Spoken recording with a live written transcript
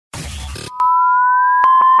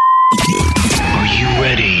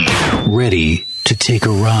ready to take a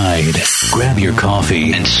ride. Grab your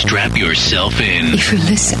coffee and strap yourself in. If you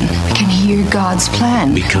listen, you can hear God's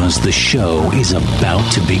plan. Because the show is about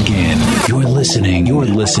to begin. You're listening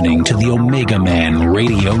to the Omegaman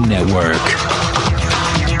Radio Network.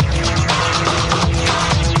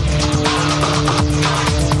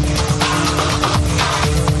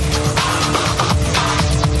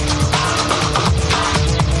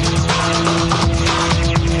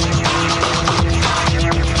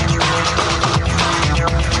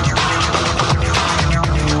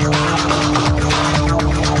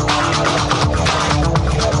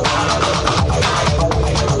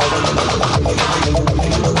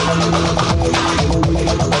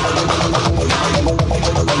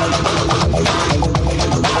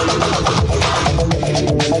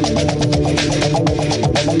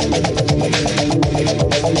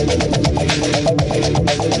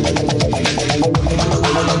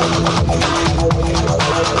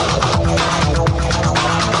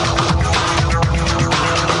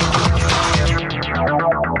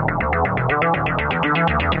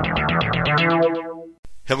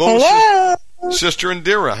 Hello. Sister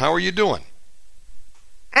Indira, how are you doing?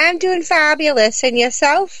 I'm doing fabulous. And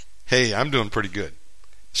yourself? Hey, I'm doing pretty good.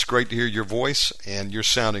 It's great to hear your voice, and you're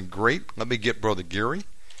sounding great. Let me get Brother Gary,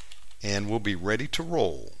 and we'll be ready to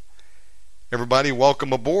roll. Everybody,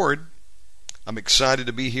 welcome aboard. I'm excited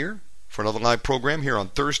to be here for another live program here on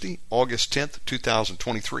Thursday, August 10th,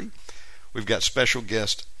 2023. We've got special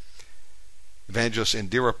guest Evangelist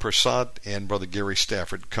Indira Persad and Brother Gary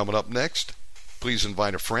Stafford coming up next. Please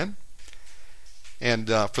invite a friend. And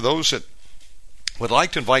for those that would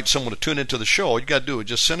like to invite someone to tune into the show, all you got to do is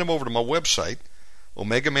just send them over to my website,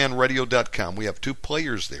 Omegamanradio.com. We have 2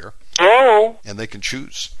 players there. Oh. And they can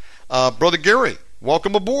choose. Brother Gary,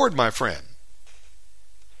 welcome aboard, my friend.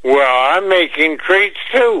 Well, I'm making treats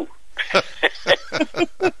too.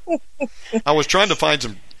 I was trying to find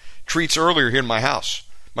some treats earlier here in my house.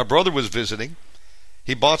 My brother was visiting.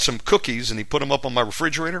 He bought some cookies and he put them up on my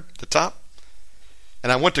refrigerator at the top.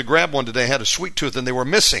 And I went to grab one today. I had a sweet tooth and they were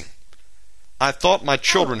missing. I thought my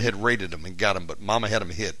children had raided them and got them, but Mama had them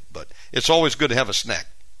hid. But it's always good to have a snack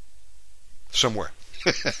somewhere.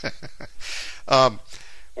 I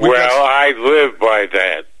live by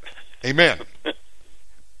that. Amen.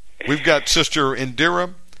 We've got Sister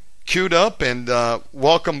Indira queued up, and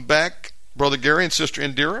welcome back, Brother Gary and Sister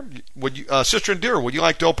Indira. Sister Indira, would you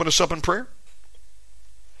like to open us up in prayer?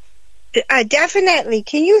 Definitely.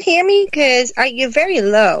 Can you hear me? Because you're very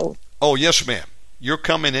low. Oh, yes, ma'am. You're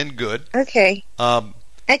coming in good. Okay.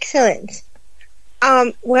 Excellent.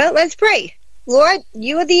 Well, let's pray. Lord,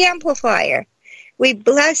 you are the amplifier. We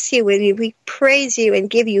bless you and we praise you and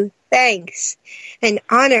give you thanks and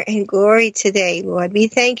honor and glory today, Lord. We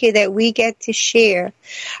thank you that we get to share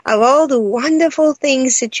of all the wonderful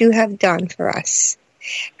things that you have done for us.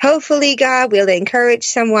 Hopefully, God, will encourage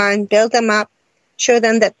someone, build them up, show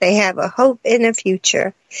them that they have a hope in the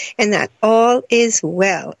future, and that all is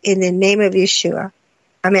well in the name of Yeshua.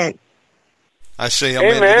 Amen. I say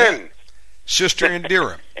amen. Sister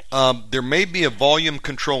Indira, there may be a volume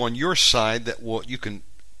control on your side that you can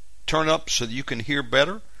turn up so that you can hear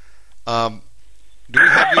better. Do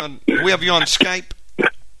we have you on Skype?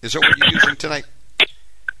 Is that what you're using tonight?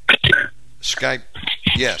 Skype?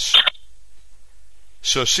 Yes.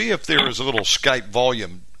 So see if there is a little Skype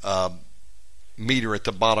volume meter at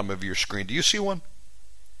the bottom of your screen. Do you see one?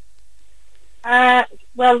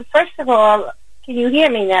 Well, first of all, can you hear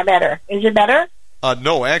me now better? Is it better?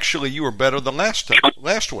 No, actually, you were better than last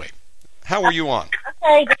way. How are you on?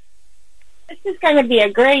 Okay. This is going to be a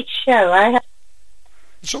great show.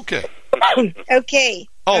 It's okay. Okay.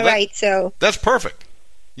 All right, so... That's perfect.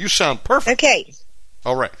 You sound perfect. Okay.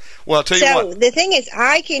 All right. Well, I'll tell you what. So, the thing is,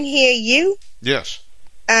 I can hear you. Yes.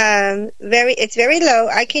 It's very low.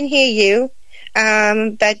 I can hear you,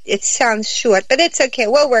 but it sounds short. But it's okay.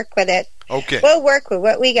 We'll work with it. Okay. We'll work with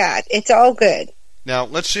what we got. It's all good. Now,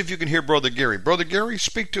 let's see if you can hear Brother Gary. Brother Gary,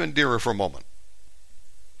 speak to Indira for a moment.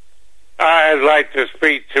 I'd like to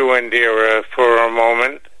speak to Indira for a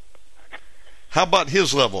moment. How about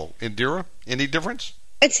his level, Indira? Any difference?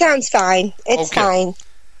 It sounds fine. It's fine.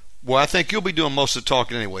 Well, I think you'll be doing most of the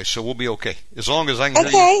talking anyway, so we'll be okay. As long as I can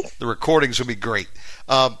hear you, the recordings will be great.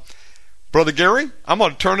 Brother Gary, I'm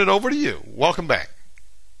going to turn it over to you. Welcome back.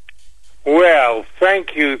 Well,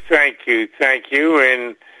 thank you,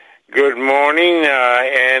 and good morning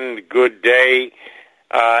and good day,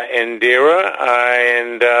 Indira,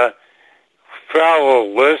 and fellow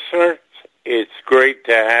listeners. It's great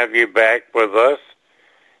to have you back with us.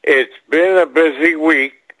 It's been a busy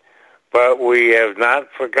week, but we have not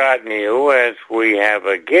forgotten you, as we have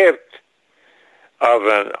a gift of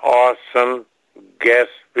an awesome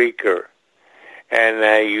guest speaker.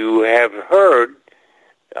 And you have heard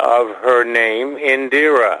of her name,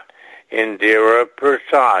 Indira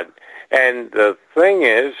Persad. And the thing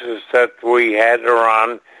is that we had her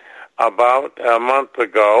on about a month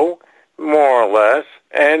ago, more or less,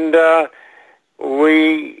 and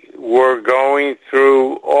we were going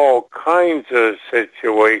through all kinds of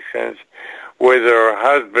situations with her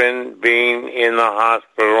husband being in the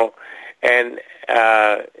hospital. And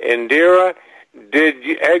Indira, did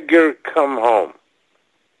Edgar come home?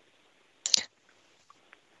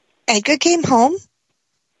 Edgar came home,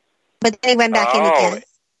 but then he went back in again.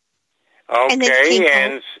 Okay, and then came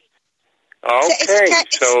home.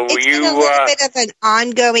 It's been a little bit of an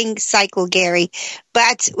ongoing cycle, Gary,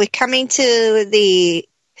 but we're coming to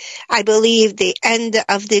I believe, the end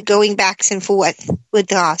of the going backs and forth with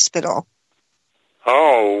the hospital.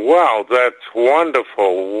 Oh, wow, that's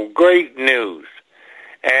wonderful. Great news.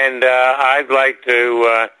 And I'd like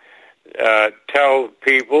to tell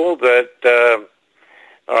people that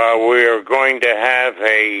we are going to have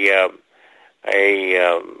a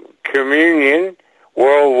communion,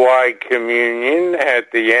 worldwide communion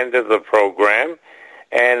at the end of the program,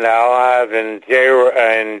 and I'll have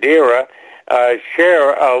Indira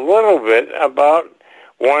share a little bit about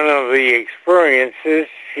one of the experiences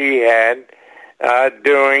she had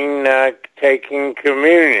during taking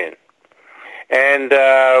communion. And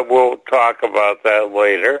we'll talk about that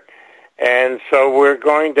later. And so we're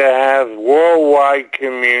going to have worldwide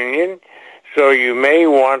communion, so you may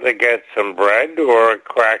want to get some bread or a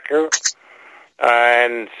cracker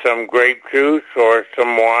and some grape juice or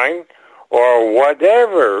some wine or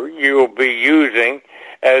whatever you'll be using,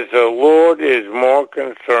 as the Lord is more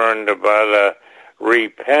concerned about a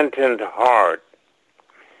repentant heart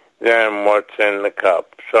than what's in the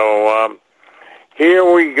cup. So here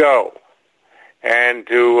we go. And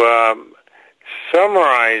to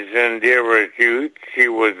summarize Indira's youth, she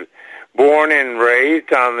was born and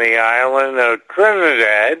raised on the island of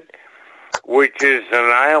Trinidad, which is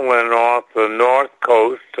an island off the north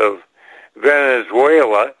coast of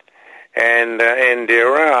Venezuela. And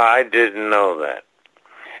Indira, I didn't know that.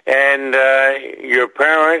 And your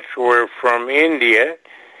parents were from India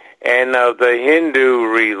and of the Hindu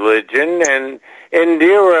religion, and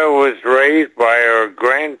Indira was raised by her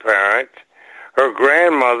grandparents, her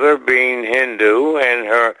grandmother being Hindu and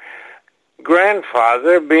her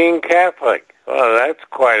grandfather being Catholic. Well, that's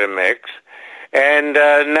quite a mix. And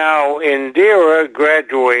now Indira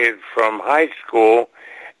graduated from high school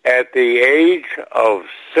at the age of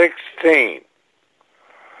 16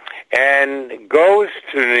 and goes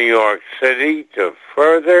to New York City to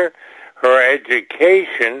further her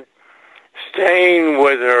education, staying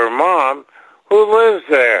with her mom, who lives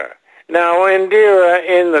there. Now, Indira,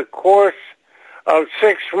 in the course of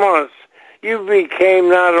 6 months, you became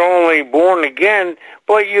not only born again,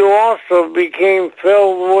 but you also became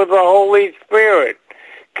filled with the Holy Spirit.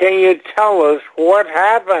 Can you tell us what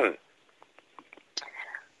happened?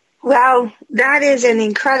 Well, that is an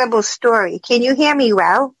incredible story. Can you hear me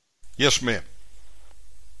well? Yes, ma'am.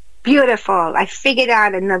 Beautiful. I figured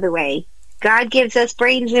out another way. God gives us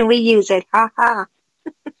brains and we use it. Ha ha.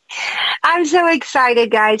 I'm so excited,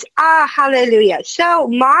 guys. Hallelujah. So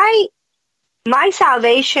my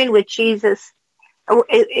salvation with Jesus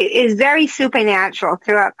is very supernatural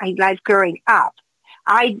throughout my life growing up.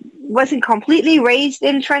 I wasn't completely raised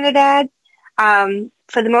in Trinidad.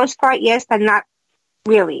 For the most part, yes, but not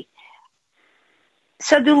really.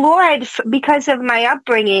 So the Lord, because of my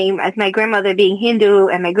upbringing, as my grandmother being Hindu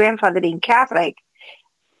and my grandfather being Catholic,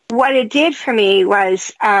 what it did for me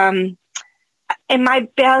was, in my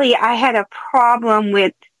belly, I had a problem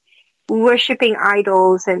with worshiping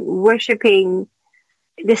idols and worshiping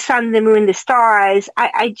the sun, the moon, the stars.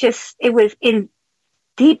 It was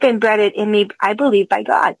deep embedded in me, I believe, by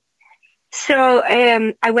God. So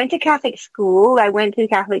I went to Catholic school. I went to the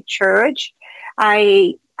Catholic church.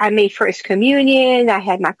 I made first communion. I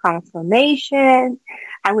had my confirmation.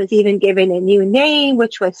 I was even given a new name,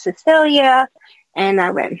 which was Cecilia. And I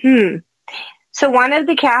went, So one of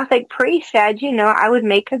the Catholic priests said, I would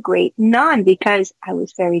make a great nun because I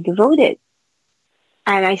was very devoted.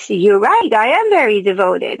 And I said, you're right. I am very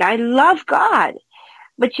devoted. I love God.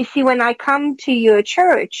 But you see, when I come to your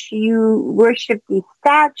church, you worship these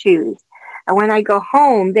statues. And when I go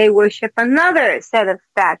home, they worship another set of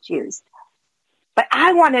statues. But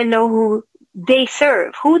I want to know who they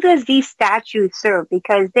serve. Who does these statues serve?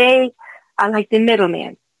 Because they are like the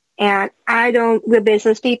middleman. And we're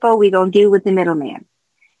business people. We don't deal with the middleman.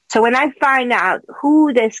 So when I find out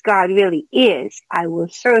who this God really is, I will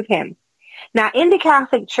serve him. Now, in the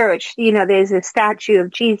Catholic Church, there's a statue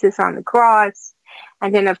of Jesus on the cross.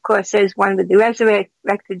 And then, of course, there's one with the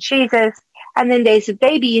resurrected Jesus. And then there's a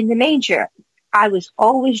baby in the manger. I was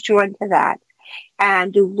always drawn to that.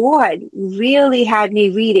 And the Lord really had me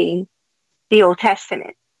reading the Old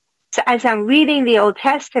Testament. So as I'm reading the Old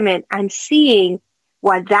Testament, I'm seeing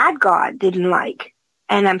what that God didn't like.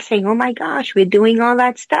 And I'm saying, oh my gosh, we're doing all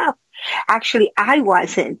that stuff. Actually, I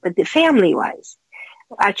wasn't, but the family was.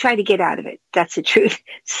 I tried to get out of it. That's the truth.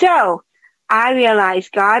 So I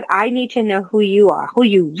realized, God, I need to know who you are, who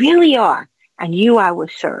you really are, and you I will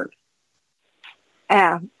serve.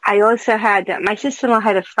 I also had, my sister-in-law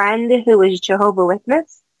had a friend who was Jehovah's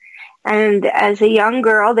Witness. And as a young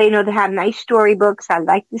girl, they know they have nice storybooks. I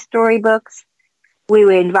like the storybooks. We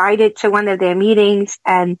were invited to one of their meetings,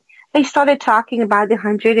 and they started talking about the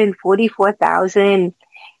 144,000.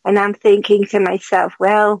 And I'm thinking to myself,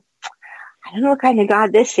 well, I don't know what kind of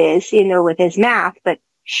God this is, with his math, but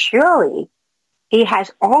surely he has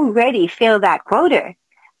already filled that quota.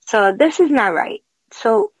 So this is not right.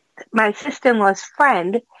 So my sister-in-law's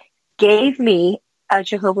friend gave me a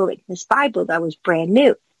Jehovah's Witness Bible that was brand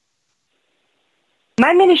new.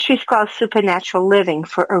 My ministry is called Supernatural Living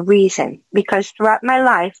for a reason, because throughout my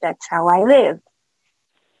life, that's how I lived,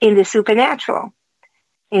 in the supernatural,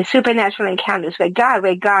 in supernatural encounters with God,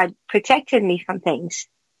 where God protected me from things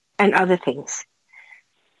and other things.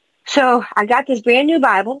 So I got this brand new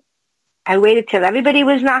Bible. I waited till everybody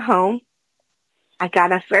was not home. I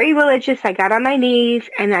got up very religious. I got on my knees,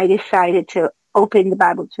 and I decided to open the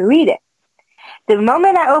Bible to read it. The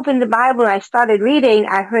moment I opened the Bible and I started reading,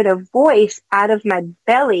 I heard a voice out of my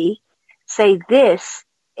belly say, this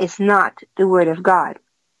is not the Word of God.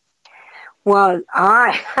 Well,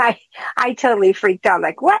 I totally freaked out.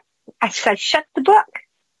 Like, what? I shut the book.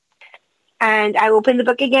 And I opened the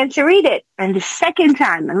book again to read it. And the second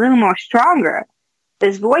time, a little more stronger,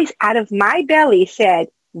 this voice out of my belly said,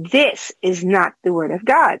 this is not the Word of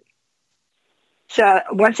God. So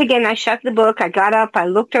once again, I shut the book. I got up. I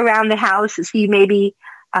looked around the house to see maybe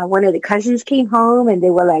one of the cousins came home, and they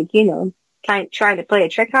were like, trying to play a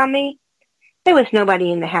trick on me. There was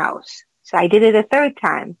nobody in the house. So I did it a third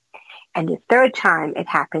time. And the third time it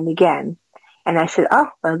happened again. And I said, oh,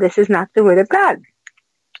 well, this is not the Word of God.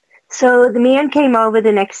 So the man came over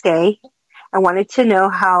the next day. I wanted to know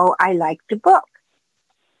how I liked the book.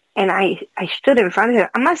 And I stood in front of him.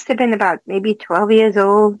 I must have been about maybe 12 years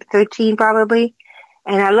old, 13 probably.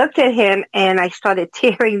 And I looked at him and I started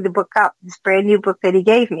tearing the book up, this brand new book that he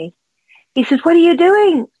gave me. He says, what are you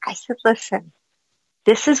doing? I said, listen,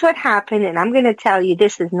 this is what happened, and I'm going to tell you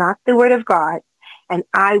this is not the Word of God, and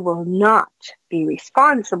I will not be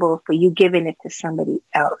responsible for you giving it to somebody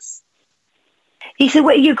else. He said,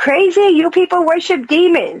 what, are you crazy? You people worship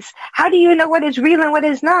demons. How do you know what is real and what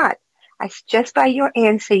is not? I said, just by your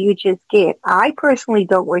answer you just gave, I personally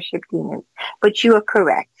don't worship demons, but you are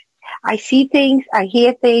correct. I see things, I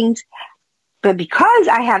hear things, but because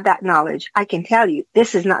I have that knowledge, I can tell you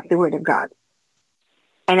this is not the Word of God.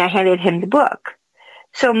 And I handed him the book.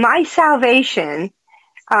 So my salvation,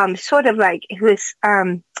 sort of like it was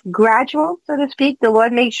gradual, so to speak. The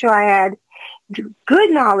Lord made sure I had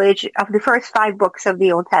good knowledge of the first 5 books of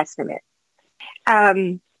the Old Testament.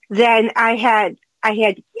 Then I had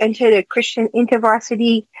entered a Christian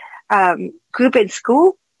InterVarsity group in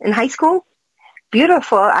school, in high school.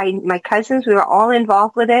 Beautiful. My cousins, we were all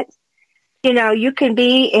involved with it. You can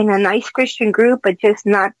be in a nice Christian group, but just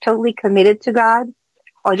not totally committed to God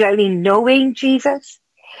or really knowing Jesus.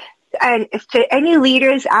 And if to any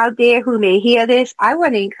leaders out there who may hear this, I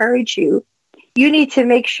want to encourage you. You need to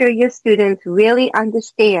make sure your students really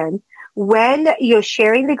understand when you're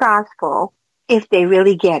sharing the gospel, if they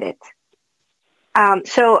really get it.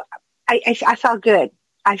 So I felt good.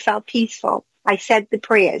 I felt peaceful. I said the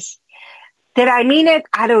prayers. Did I mean it?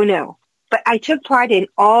 I don't know. But I took part in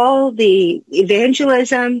all the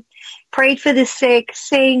evangelism, prayed for the sick,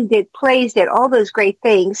 sang, did plays, did all those great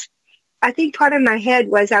things. I think part of my head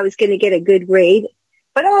was I was going to get a good grade,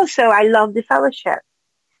 but also I loved the fellowship.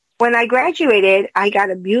 When I graduated, I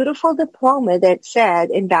got a beautiful diploma that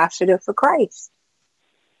said Ambassador for Christ.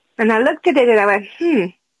 And I looked at it and I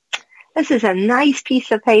went, this is a nice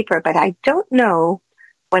piece of paper, but I don't know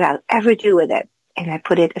what I'll ever do with it. And I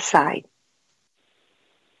put it aside.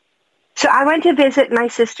 So I went to visit my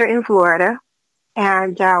sister in Florida,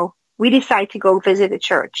 and we decided to go visit a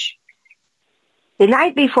church. The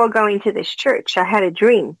night before going to this church, I had a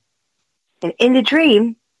dream. And in the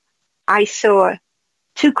dream, I saw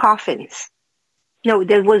 2 coffins. No,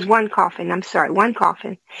 there was one coffin. I'm sorry, one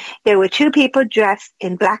coffin. There were 2 people dressed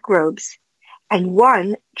in black robes and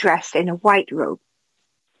one dressed in a white robe.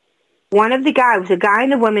 One of the guys was a guy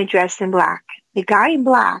and a woman dressed in black. The guy in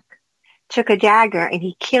black took a dagger and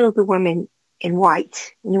he killed the woman in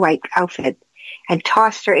white outfit, and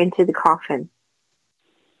tossed her into the coffin.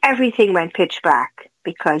 Everything went pitch black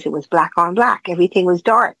because it was black on black. Everything was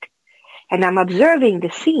dark. And I'm observing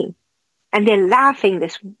the scene. And they're laughing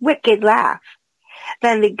this wicked laugh.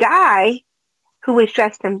 Then the guy who was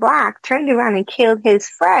dressed in black turned around and killed his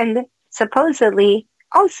friend, supposedly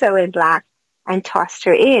also in black, and tossed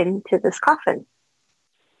her into this coffin.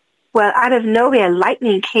 Well, out of nowhere,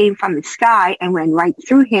 lightning came from the sky and went right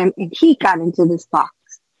through him, and he got into this box.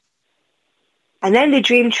 And then the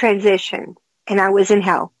dream transitioned, and I was in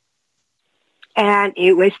hell. And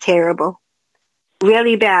it was terrible.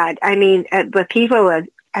 Really bad. I mean, but people were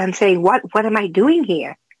saying, what am I doing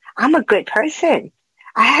here? I'm a good person.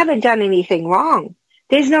 I haven't done anything wrong.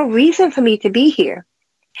 There's no reason for me to be here.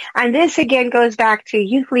 And this again goes back to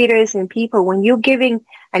youth leaders and people. When you're giving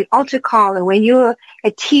an altar call and when you're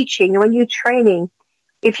teaching and when you're training,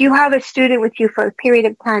 if you have a student with you for a period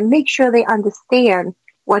of time, make sure they understand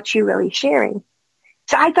what you're really sharing.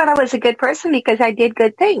 So I thought I was a good person because I did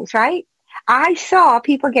good things, right? I saw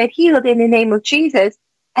people get healed in the name of Jesus,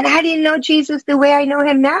 and I didn't know Jesus the way I know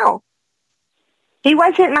him now. He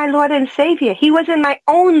wasn't my Lord and Savior. He wasn't my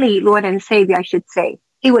only Lord and Savior, I should say.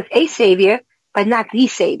 He was a Savior, but not the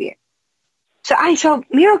Savior. So I saw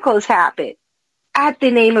miracles happen at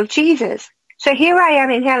the name of Jesus. So here I am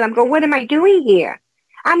in hell. I'm going, what am I doing here?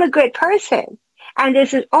 I'm a good person. And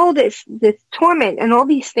there's all this torment and all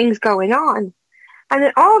these things going on. And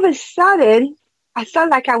then all of a sudden, I felt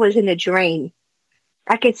like I was in a drain.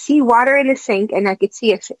 I could see water in the sink and I could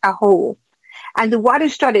see a hole. And the water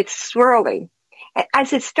started swirling. And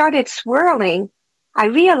as it started swirling, I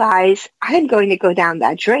realized I'm going to go down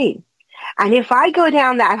that drain. And if I go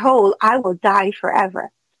down that hole, I will die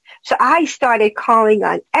forever. So I started calling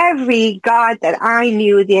on every God that I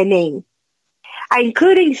knew their name,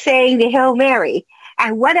 including saying the Hail Mary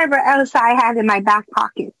and whatever else I had in my back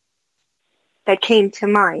pocket that came to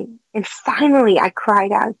mind. And finally I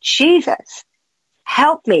cried out, Jesus,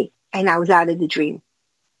 help me. And I was out of the dream.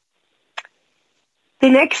 The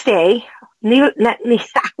next day, to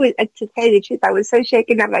tell you the truth, I was so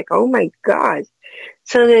shaken. I'm like, oh my God.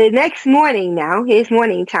 So the next morning now, it's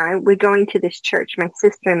morning time, we're going to this church, my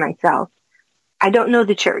sister and myself. I don't know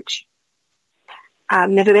the church. I've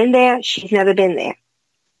never been there. She's never been there.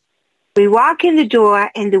 We walk in the door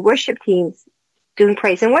and the worship team's doing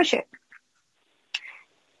praise and worship.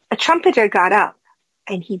 A trumpeter got up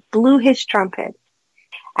and he blew his trumpet.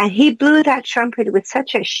 And he blew that trumpet with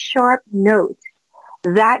such a sharp note.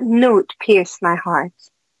 That note pierced my heart.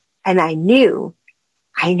 And I knew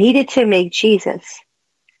I needed to make Jesus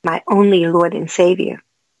my only Lord and Savior.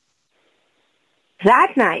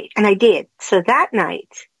 That night, and I did. So that night,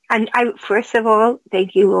 and I, first of all,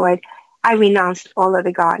 thank you, Lord, I renounced all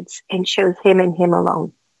other gods and chose him and him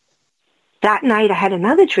alone. That night I had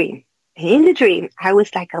another dream. And in the dream, I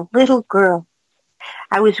was like a little girl.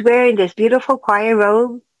 I was wearing this beautiful choir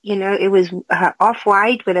robe. You know, it was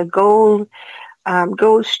off-white with a gold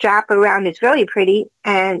strap around. It's really pretty.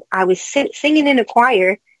 And I was singing in a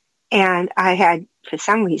choir, and I had, for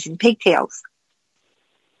some reason, pigtails.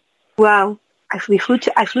 Well, I flew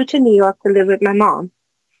to New York to live with my mom,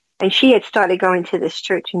 and she had started going to this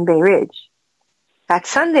church in Bay Ridge. That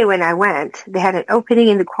Sunday when I went, they had an opening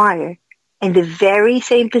in the choir in the very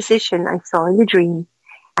same position I saw in the dream,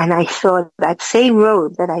 and I saw that same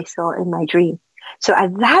robe that I saw in my dream. So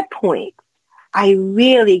at that point, I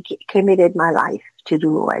really committed my life to the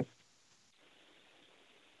Lord.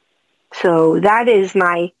 So that is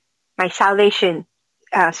my salvation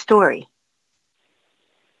story.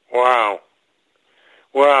 Wow.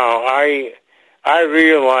 Wow. I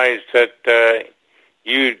realized that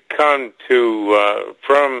you'd come to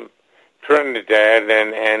from Trinidad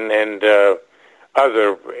and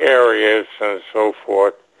other areas and so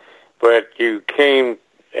forth, but you came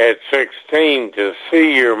at 16 to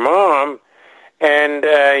see your mom, and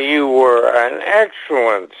you were an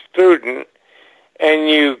excellent student, and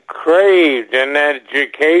you craved an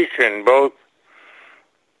education, both,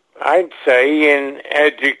 I'd say, in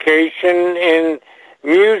education in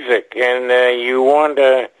music, and you want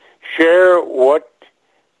to share what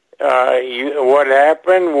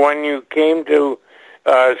happened when you came to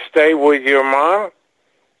stay with your mom?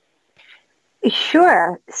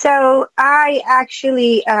 Sure. So I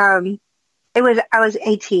actually, I was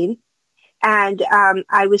 18, and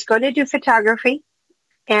I was going to do photography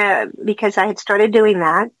because I had started doing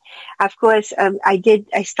that. Of course,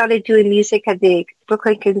 I started doing music at the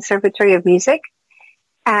Brooklyn Conservatory of Music,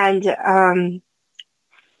 and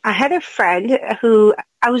I had a friend who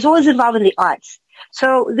I was always involved in the arts.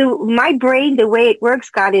 So my brain, the way it works,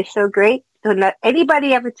 God, is so great. Don't let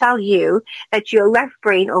anybody ever tell you that you're left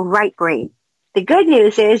brain or right brain. The good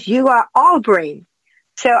news is you are all brain.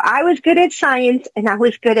 So I was good at science and I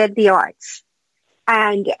was good at the arts.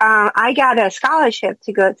 And I got a scholarship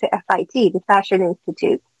to go to FIT, the Fashion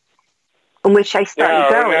Institute, in which I started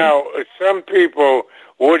going. Now, some people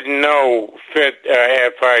wouldn't know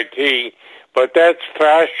FIT, but that's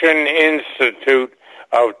Fashion Institute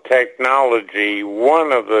of Technology,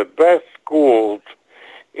 one of the best schools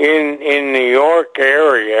in New York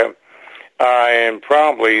area and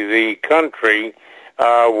probably the country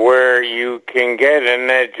where you can get an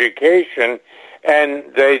education,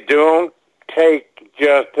 and they don't take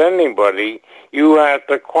just anybody. You have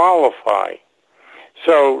to qualify.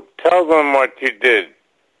 So tell them what you did.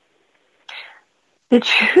 The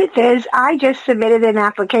truth is, I just submitted an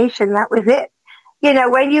application. That was it. You know,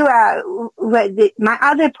 when you, my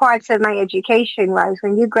other parts of my education was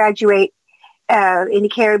when you graduate in the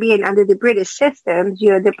Caribbean under the British systems,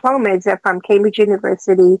 your diplomas are from Cambridge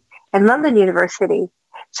University and London University.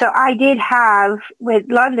 So I did have, with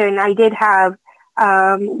London, I did have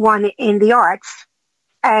one in the arts.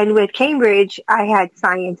 And with Cambridge, I had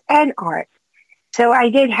science and art. So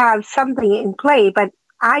I did have something in play, but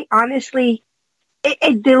I honestly,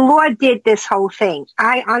 the Lord did this whole thing.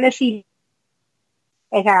 I honestly,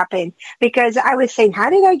 it happened because I was saying,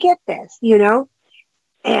 how did I get this? You know,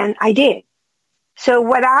 and I did. So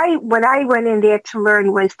what I went in there to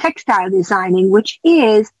learn was textile designing, which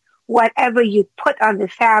is whatever you put on the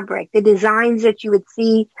fabric, the designs that you would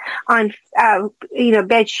see on,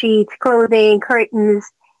 bed sheets, clothing,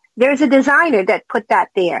 curtains. There's a designer that put that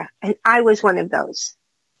there, and I was one of those.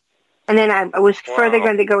 And then I was further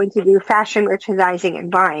going to go into do fashion merchandising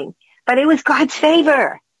and buying. But it was God's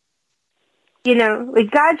favor. You know,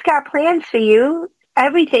 if God's got plans for you,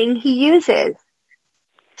 everything He uses.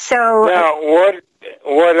 So now,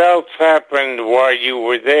 what else happened while you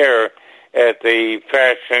were there at the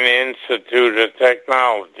Fashion Institute of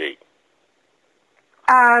Technology?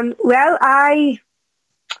 Well, I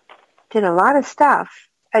did a lot of stuff.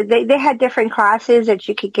 They had different classes that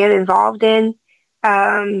you could get involved in.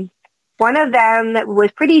 One of them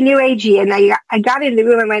was pretty new agey, and I got in the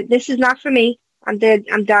room and went, "This is not for me. I'm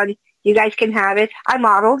done. You guys can have it." I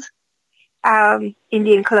modeled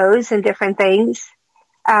Indian clothes and different things.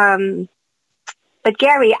 But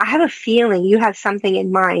Gary, I have a feeling you have something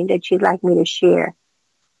in mind that you'd like me to share.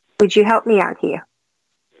 Would you help me out here?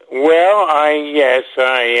 Well,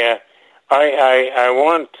 I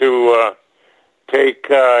want to take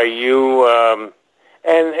you,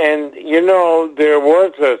 and you know, there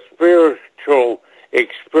was a spiritual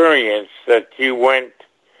experience that you went,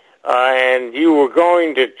 and you were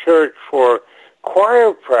going to church for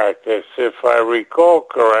choir practice, if I recall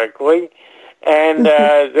correctly, and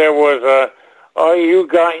there was you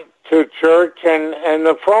got to church and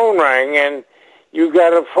the phone rang, and you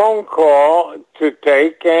got a phone call to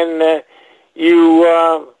take, and there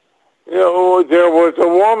was a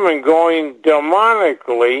woman going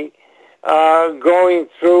demonically, going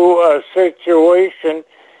through a situation,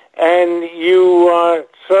 and you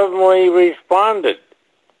suddenly responded.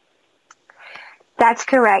 That's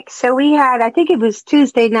correct. So we had, I think it was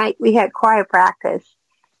Tuesday night, we had choir practice.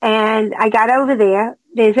 And I got over there.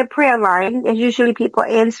 There's a prayer line. There's usually people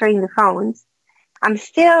answering the phones. I'm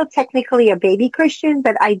still technically a baby Christian,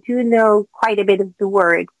 but I do know quite a bit of the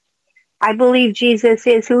word. I believe Jesus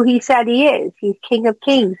is who He said He is. He's King of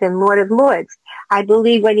Kings and Lord of Lords. I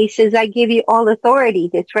believe when He says, I give you all authority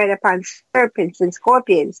to tread upon serpents and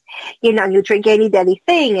scorpions. You know, you drink any deadly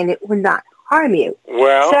thing and it will not harm you.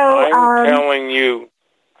 Well, so, I'm telling you.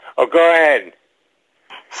 Oh, go ahead.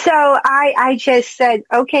 So I just said,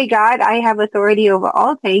 okay, God, I have authority over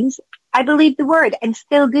all things. I believe the word and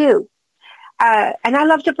still do. And I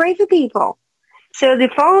love to pray for people. So the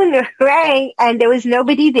phone rang and there was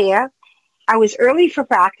nobody there. I was early for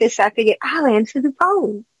practice. So I figured I'll answer the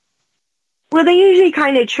phone. Well, they usually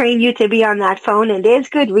kind of train you to be on that phone, and there's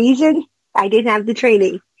good reason. I didn't have the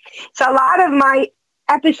training. So a lot of my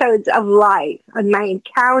episodes of life and my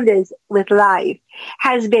encounters with life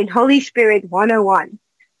has been Holy Spirit 101.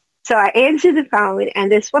 So I answered the phone,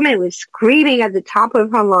 and this woman was screaming at the top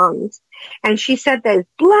of her lungs. And she said, there's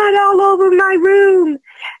blood all over my room.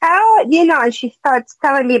 Oh, you know, and she starts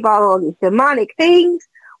telling me about all these demonic things.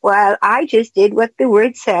 Well, I just did what the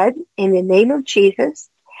word said in the name of Jesus.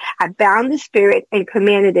 I bound the spirit and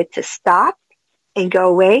commanded it to stop and go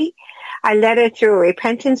away. I led her through a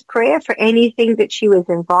repentance prayer for anything that she was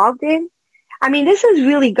involved in. I mean, this is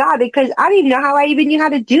really God, because I didn't know how I even knew how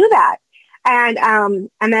to do that. And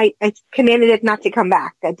I commanded it not to come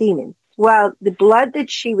back, that demon. Well, the blood that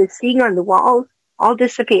she was seeing on the walls all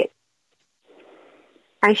disappeared.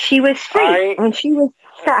 And she was free. And she was...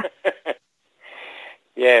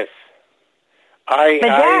 Yes.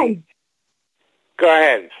 Then, go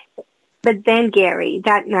ahead. But then, Gary,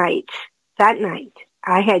 that night,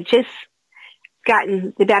 I had just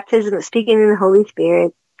gotten the baptism of speaking in the Holy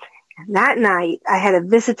Spirit. And that night, I had a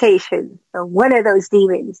visitation from one of those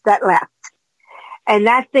demons that left. And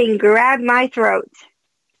that thing grabbed my throat.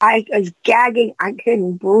 I was gagging. I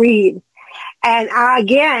couldn't breathe. And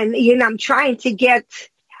again, I'm trying to get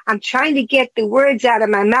the words out of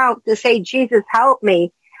my mouth to say, Jesus, help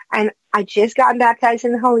me. And I just got baptized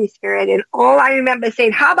in the Holy Spirit. And all I remember is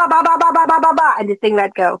saying, ha, ba, ba, ba, ba, ba, ba, ba, ba, and the thing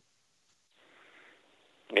let go.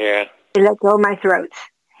 Yeah. It let go of my throat.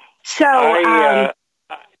 So,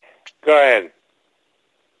 go ahead.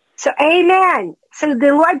 So, amen. So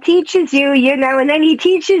the Lord teaches you, and then he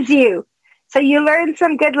teaches you. So you learn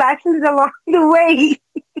some good lessons along the way.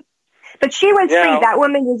 But she was free. That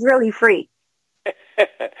woman was really free.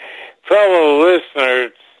 Fellow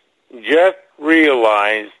listeners, just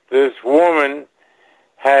realize this woman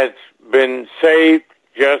has been saved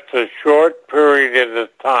just a short period of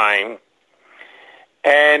time.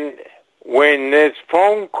 And when this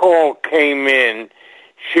phone call came in,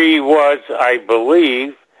 she was, I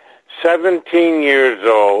believe, 17 years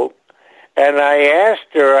old. And I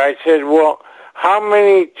asked her, I said, well, how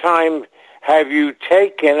many times have you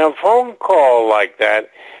taken a phone call like that?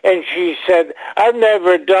 And she said, I've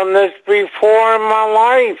never done this before in my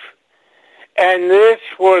life. And this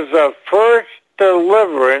was the first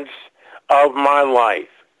deliverance of my life.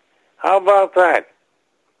 How about that?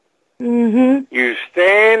 Mm-hmm. You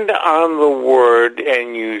stand on the word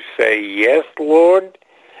and you say, yes, Lord,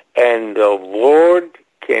 and the Lord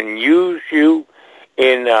can use you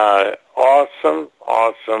in an awesome,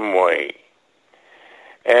 awesome way.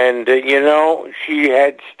 And, she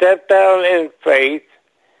had stepped out in faith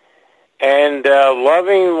and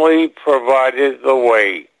lovingly provided the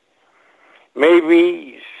way.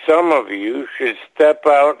 Maybe some of you should step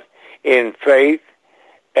out in faith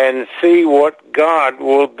and see what God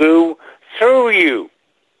will do through you.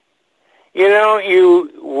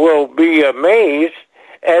 You will be amazed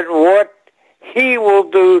at what he will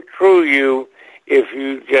do through you if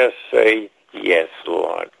you just say, yes,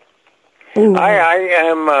 Lord. Mm-hmm. I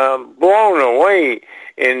am blown away,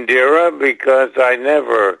 Indira, because I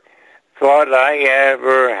never thought I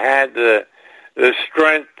ever had the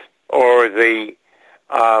strength or the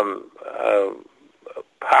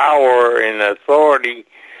power and authority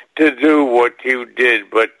to do what you did.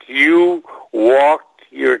 But you walked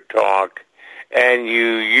your talk, and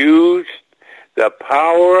you used the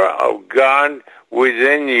power of God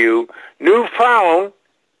within you, newfound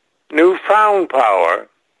power.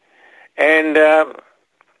 And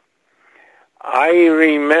I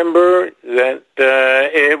remember that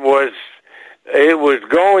it was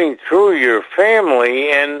going through your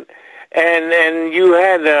family, and you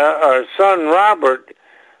had a son, Robert,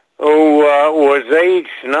 who was age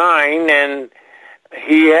 9, and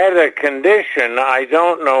he had a condition. I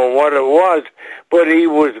don't know what it was, but he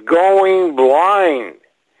was going blind.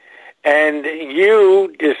 And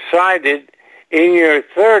you decided in your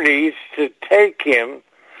 30s to take him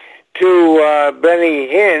to Benny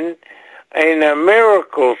Hinn in a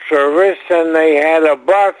miracle service, and they had a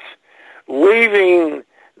bus leaving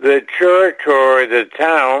the church or the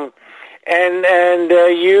town, and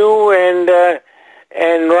you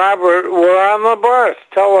and Robert were on the bus.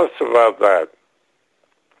 Tell us about that.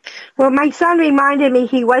 Well, my son reminded me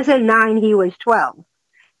he wasn't 9, he was 12.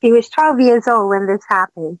 He was 12 years old when this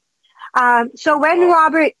happened. So when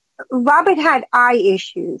Robert had eye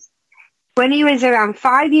issues, when he was around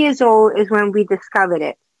 5 years old is when we discovered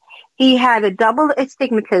it. He had a double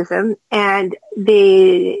astigmatism, and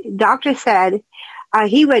the doctor said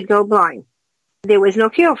he would go blind. There was no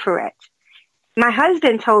cure for it. My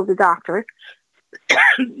husband told the doctor,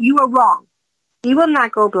 you are wrong. He will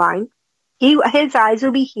not go blind. His eyes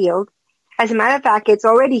will be healed. As a matter of fact, it's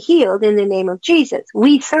already healed in the name of Jesus.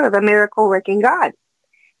 We serve a miracle-working God.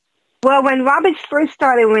 Well, when Robert first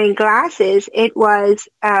started wearing glasses, it was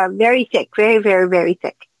very thick, very, very, very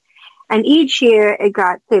thick. And each year it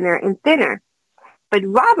got thinner and thinner. But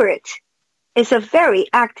Robert is a very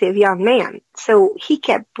active young man, so he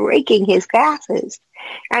kept breaking his glasses.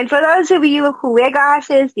 And for those of you who wear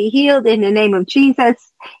glasses, be healed in the name of Jesus.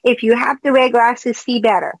 If you have to wear glasses, see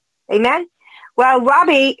better. Amen? Well,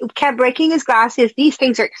 Robbie kept breaking his glasses. These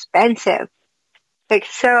things are expensive.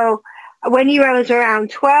 So when he was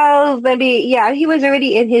around 12, he was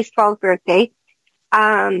already in his 12th birthday.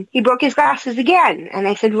 He broke his glasses again. And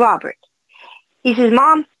I said, Robert. He says,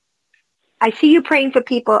 Mom, I see you praying for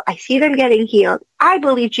people. I see them getting healed. I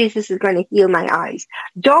believe Jesus is going to heal my eyes.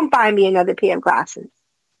 Don't buy me another pair of glasses.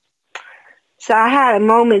 So I had a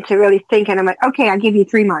moment to really think, and I'm like, okay, I'll give you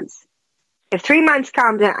 3 months. If 3 months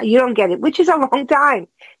comes and you don't get it, which is a long time,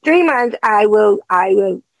 3 months, I will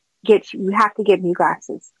get you. You have to give me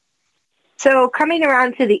glasses. So coming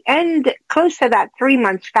around to the end, close to that 3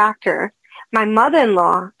 months factor, my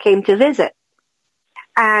mother-in-law came to visit,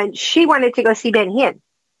 and she wanted to go see Ben Hinn.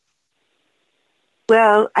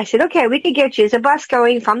 Well, I said, okay, we could get you. There's a bus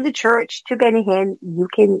going from the church to Ben Hinn.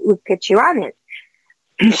 We'll put you on it.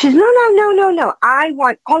 And she says, no. I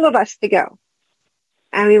want all of us to go.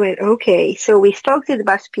 And we went, okay. So we spoke to the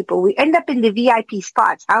bus people. We end up in the VIP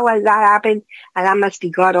spots. How has that happened? And that must be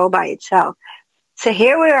God all by itself. So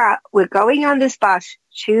here we are. We're going on this bus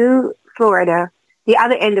to Florida, the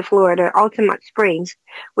other end of Florida, Altamont Springs,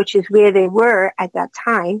 which is where they were at that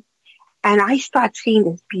time. And I start seeing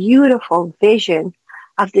this beautiful vision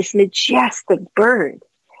of this majestic bird.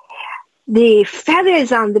 The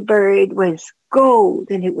feathers on the bird was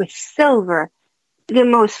gold and it was silver, the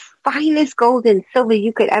most finest gold and silver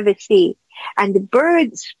you could ever see. And the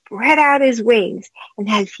bird spread out his wings, and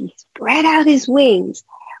as he spread out his wings,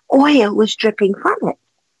 oil was dripping from it.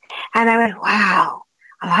 And I went, wow,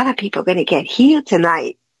 a lot of people are going to get healed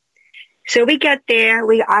tonight. So we get there,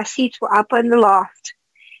 our seats were up on the loft.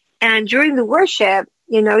 And during the worship,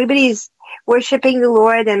 everybody's worshiping the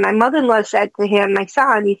Lord. And my mother-in-law said to him, my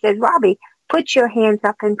son, he said, Robbie, put your hands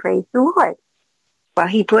up and praise the Lord. Well,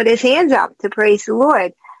 he put his hands up to praise the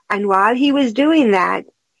Lord. And while he was doing that,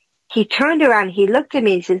 he turned around, he looked at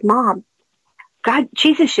me and says, Mom,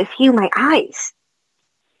 Jesus just healed my eyes.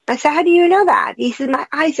 I said, how do you know that? He said, my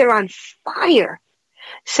eyes are on fire.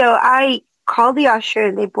 So I called the usher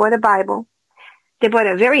and they bought a Bible. They bought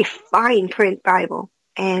a very fine print Bible.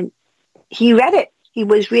 And he read it. He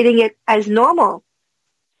was reading it as normal.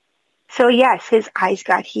 So yes, his eyes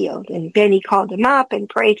got healed. And Benny called him up and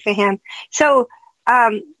prayed for him. So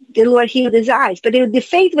the Lord healed his eyes. But the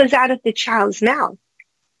faith was out of the child's mouth.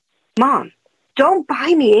 Mom, don't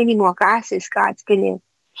buy me any more glasses. God's going to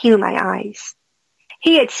heal my eyes.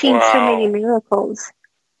 He had seen so many miracles.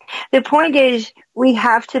 The point is, we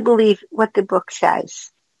have to believe what the book says.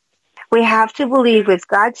 We have to believe if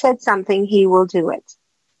God said something, he will do it.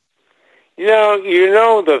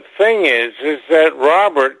 The thing is that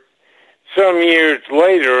Robert, some years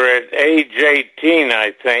later, at age 18,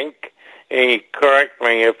 I think, and correct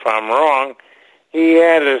me if I'm wrong, he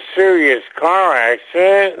had a serious car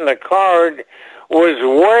accident, and the car was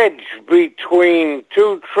wedged between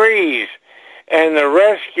two trees, and the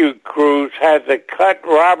rescue crews had to cut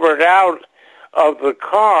Robert out of the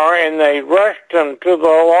car, and they rushed him to the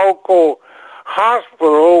local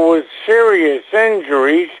hospital with serious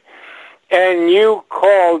injuries. And you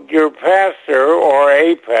called your pastor or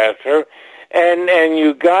a pastor, and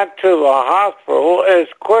you got to the hospital as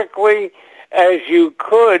quickly as you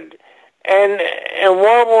could. And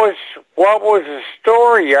what was the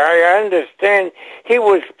story? I understand he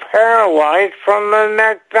was paralyzed from the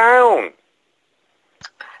neck down.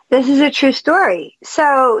 This is a true story.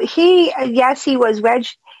 So he was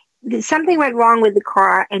wedged. Something went wrong with the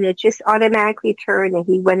car, and it just automatically turned, and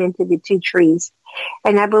he went into the two trees.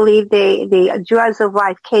 And I believe the jaws of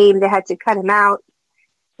life came. They had to cut him out.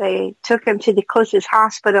 They took him to the closest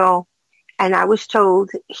hospital, and I was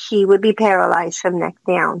told he would be paralyzed from neck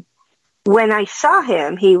down. When I saw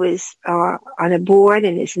him, he was on a board,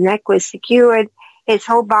 and his neck was secured. His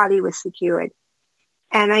whole body was secured.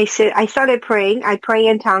 And I started praying. I pray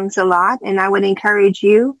in tongues a lot, and I would encourage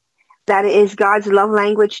you. That is God's love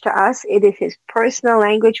language to us. It is his personal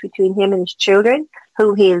language between him and his children,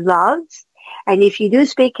 whom he loves. And if you do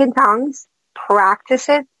speak in tongues, practice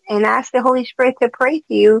it and ask the Holy Spirit to pray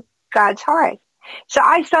to you God's heart. So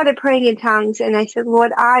I started praying in tongues, and I said,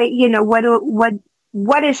 Lord,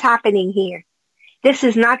 what is happening here? This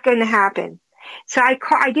is not going to happen. So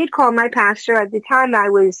I did call my pastor. At the time,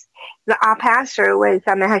 our pastor was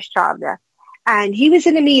Mahesh Chavda. And he was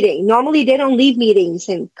in a meeting. Normally, they don't leave meetings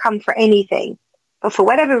and come for anything. But for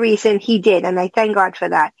whatever reason, he did. And I thank God for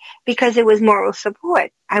that, because it was moral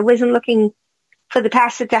support. I wasn't looking for the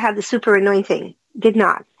pastor to have the super anointing. Did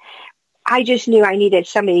not. I just knew I needed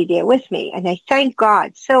somebody there with me. And I thank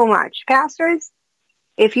God so much. Pastors,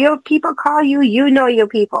 if your people call you, you know your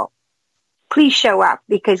people. Please show up,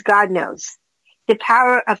 because God knows. The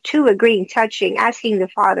power of two agreeing, touching, asking the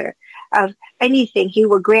Father of anything he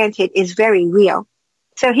will grant it is very real.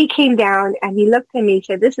 So he came down and he looked at me and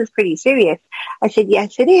said, this is pretty serious. I said,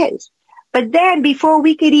 yes, it is. But then before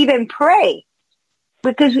we could even pray,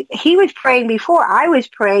 because he was praying before I was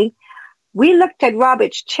praying, we looked at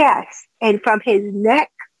Robert's chest, and from his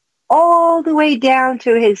neck all the way down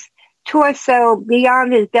to his torso,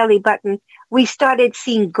 beyond his belly button, we started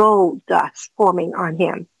seeing gold dust forming on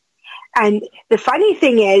him. And the funny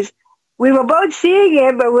thing is, we were both seeing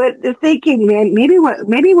it, but we're thinking, man, maybe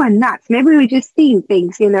we're nuts. Maybe we're just seeing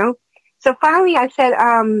things, you know? So finally I said,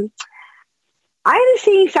 I'm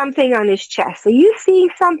seeing something on his chest. Are you seeing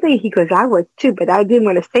something? He goes, I was too, but I didn't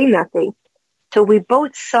want to say nothing. So we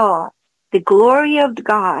both saw the glory of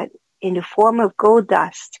God in the form of gold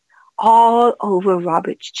dust all over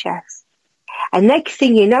Robert's chest. And next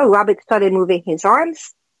thing you know, Robert started moving his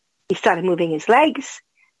arms. He started moving his legs.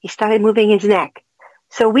 He started moving his neck.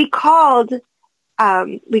 So we called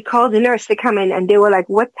the nurse to come in, and they were like,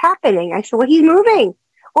 what's happening? I said, well, he's moving.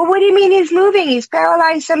 Well, what do you mean he's moving? He's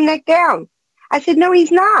paralyzed from neck down. I said, no,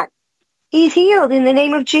 he's not. He's healed in the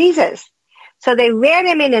name of Jesus. So they ran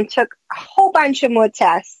him in and took a whole bunch of more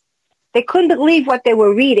tests. They couldn't believe what they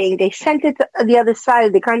were reading. They sent it to the other side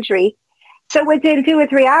of the country. So within 2 or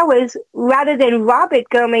 3 hours, rather than Robert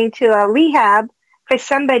going to a rehab for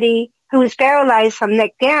somebody who was paralyzed from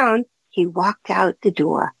neck down, he walked out the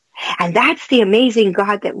door. And that's the amazing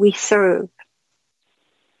God that we serve.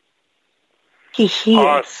 He heals.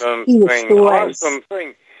 Awesome He thing. restores. Awesome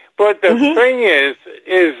thing. But the thing is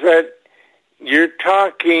that you're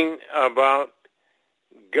talking about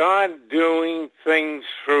God doing things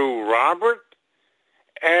through Robert,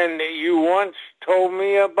 and you once told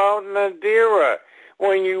me about Indira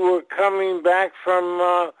when you were coming back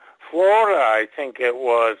from Florida, I think it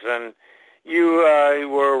was, and you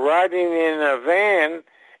were riding in a van,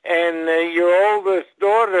 and your oldest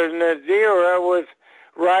daughter, Indira, was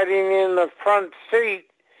riding in the front seat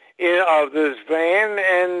of this van,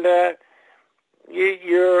 and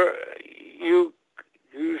you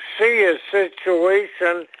see a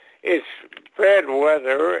situation. It's bad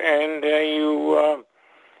weather, and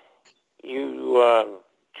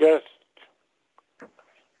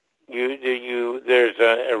there's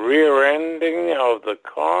a rear ending of the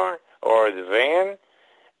car or the van,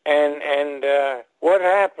 and what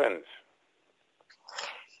happens?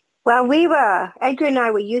 Well, Edgar and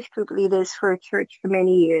I were youth group leaders for a church for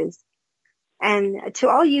many years. And to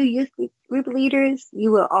all you youth group leaders,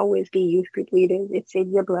 you will always be youth group leaders. It's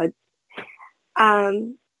in your blood.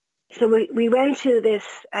 So we went to this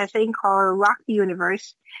thing called Rock the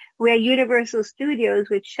Universe, where Universal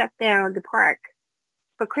Studios would shut down the park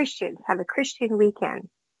for Christians, have a Christian weekend.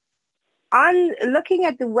 On looking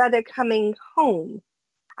at the weather coming home,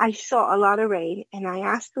 I saw a lot of rain, and I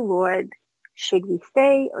asked the Lord, should we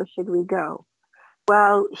stay or should we go?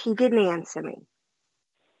 Well, he didn't answer me.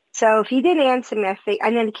 So if he didn't answer me,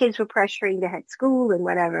 and then the kids were pressuring, they had school and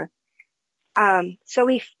whatever. So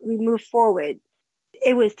we moved forward.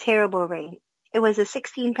 It was terrible rain. It was a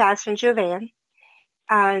 16-passenger van.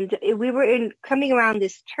 And we were coming around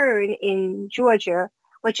this turn in Georgia,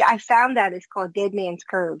 which I found out is called Dead Man's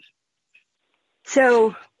Curve.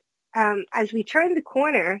 So as we turned the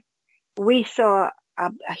corner, we saw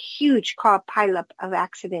a huge car pileup of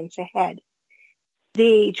accidents ahead.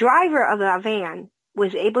 The driver of the van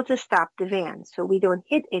was able to stop the van so we don't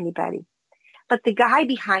hit anybody. But the guy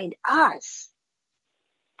behind us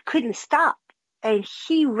couldn't stop, and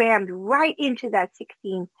he rammed right into that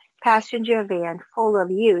 16-passenger van full of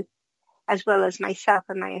youth, as well as myself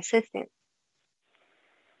and my assistant.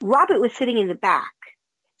 Robert was sitting in the back,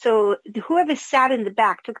 so whoever sat in the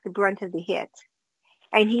back took the brunt of the hit.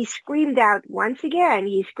 And he screamed out once again.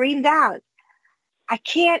 He screamed out, I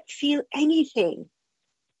can't feel anything.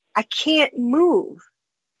 I can't move.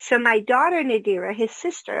 So my daughter, Indira, his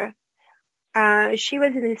sister, she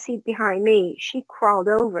was in the seat behind me. She crawled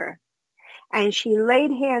over and she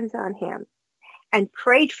laid hands on him and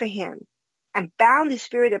prayed for him and bound the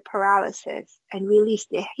spirit of paralysis and released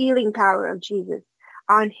the healing power of Jesus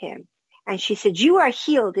on him. And she said, you are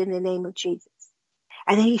healed in the name of Jesus.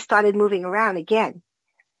 And then he started moving around again.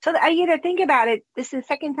 So think about it. This is the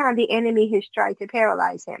second time the enemy has tried to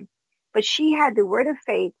paralyze him. But she had the word of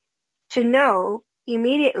faith to know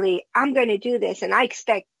immediately, I'm going to do this, and I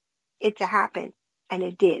expect it to happen. And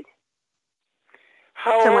it did.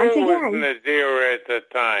 How old was Indira at the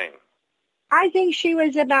time? I think she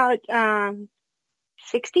was about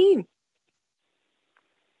 16.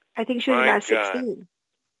 I think she was about 16.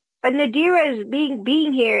 But Indira's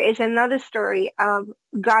being here is another story of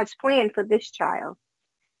God's plan for this child.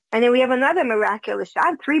 And then we have another I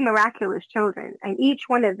have 3 miraculous children, and each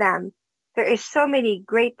one of them, there is so many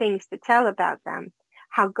great things to tell about them,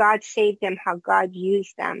 how God saved them, how God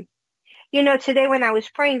used them. You know, today when I was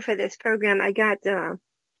praying for this program, I got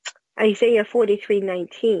Isaiah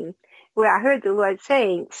 43:19, where I heard the Lord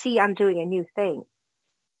saying, see, I'm doing a new thing.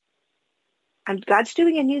 And God's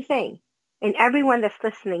doing a new thing in everyone that's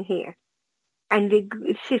listening here. And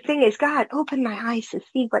the thing is, God, open my eyes to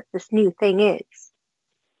see what this new thing is,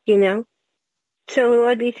 you know? So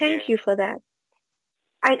Lord, we thank you for that.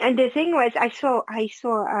 And the thing was, I saw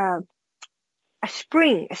a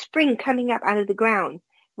spring coming up out of the ground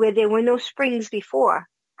where there were no springs before.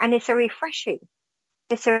 And it's a refreshing.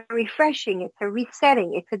 It's a resetting,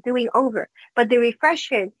 it's a doing over. But the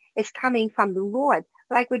refreshing is coming from the Lord.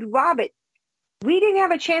 Like with Robert, we didn't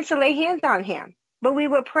have a chance to lay hands on him, but we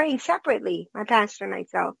were praying separately, my pastor and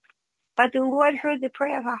myself. But the Lord heard the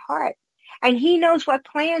prayer of our heart. And he knows what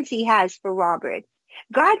plans he has for Robert.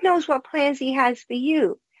 God knows what plans he has for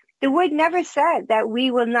you. The word never said that we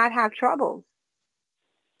will not have troubles.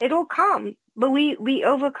 It'll come, but we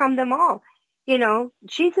overcome them all. You know,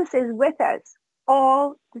 Jesus is with us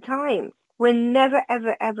all the time. We're never,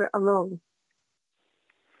 ever, ever alone.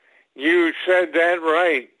 You said that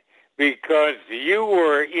right, because you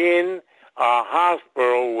were in a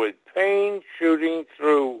hospital with pain shooting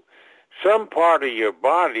through some part of your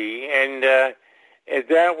body, and that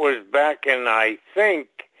was back in, I think,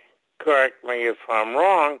 correct me if I'm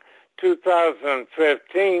wrong,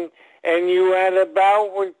 2015, and you had a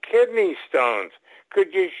bout with kidney stones.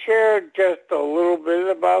 Could you share just a little bit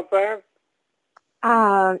about that?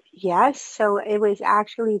 Yes. So it was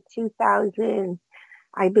actually 2000,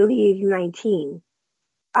 I believe, 19.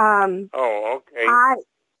 Oh, okay.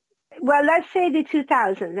 Well, let's say the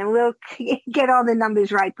 2000s, and we'll get all the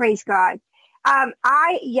numbers right. Praise God.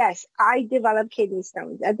 I developed kidney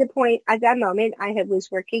stones. At that moment, I was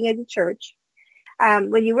working at the church.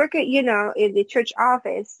 When you work in the church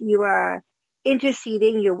office, you are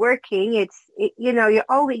interceding, you're working. You're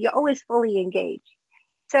always fully engaged.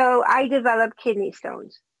 So I developed kidney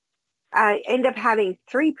stones. I ended up having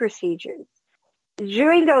 3 procedures.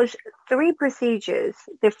 During those 3 procedures,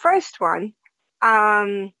 the first one,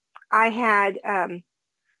 I'd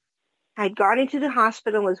gone into the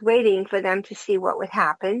hospital, was waiting for them to see what would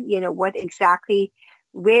happen,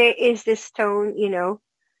 where is this stone,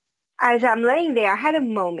 As I'm laying there, I had a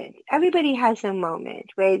moment. Everybody has a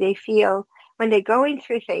moment where they feel when they're going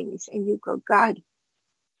through things and you go, God,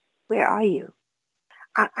 where are you?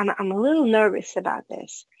 I'm a little nervous about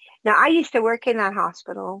this. Now, I used to work in that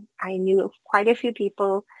hospital. I knew quite a few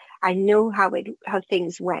people. I knew how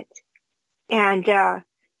things went. And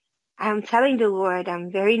I'm telling the Lord,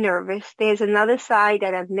 I'm very nervous. There's another side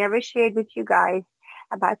that I've never shared with you guys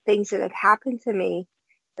about things that have happened to me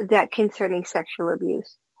that concerning sexual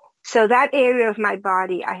abuse. So that area of my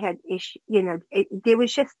body, I had there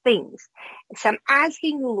was just things. So I'm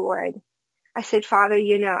asking the Lord. I said, Father,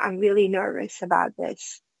 I'm really nervous about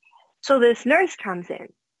this. So this nurse comes in.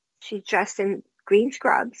 She's dressed in green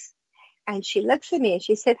scrubs, and she looks at me and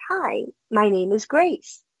she said, "Hi, my name is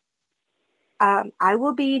Grace. I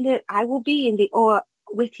will be in the OR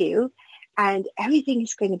with you, and everything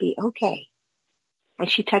is going to be okay."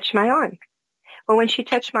 And she touched my arm. But when she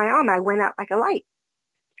touched my arm, I went out like a light.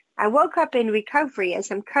 I woke up in recovery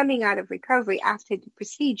as I'm coming out of recovery after the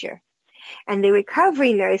procedure. And the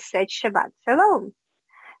recovery nurse said, Shabbat Shalom.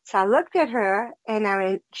 So I looked at her and I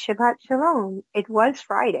went, Shabbat Shalom. It was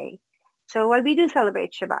Friday. So what we do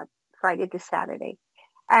celebrate Shabbat, Friday to Saturday.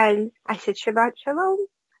 And I said, Shabbat Shalom.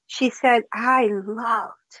 She said, I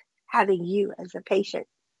loved having you as a patient.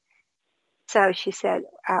 So she said,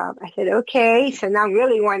 I said, okay. So now I'm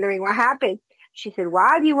really wondering what happened. She said,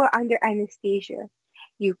 while you were under anesthesia,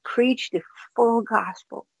 you preached the full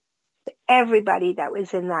gospel to everybody that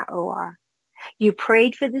was in that OR. You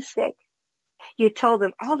prayed for the sick. You told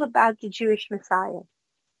them all about the Jewish Messiah.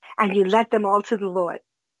 And you led them all to the Lord.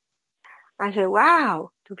 I said,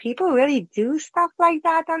 wow, do people really do stuff like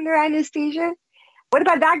that under anesthesia? What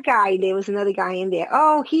about that guy? There was another guy in there.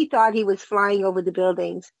 Oh, he thought he was flying over the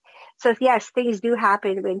buildings. So yes, things do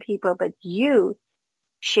happen when people, but you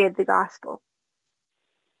shared the gospel.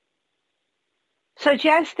 So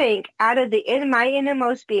just think, out of my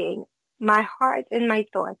innermost being, my heart and my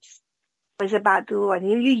thoughts was about the Lord.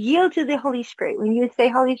 And you yield to the Holy Spirit. When you say,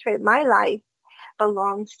 Holy Spirit, my life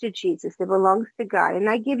belongs to Jesus. It belongs to God. And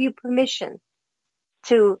I give you permission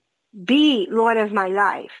to be Lord of my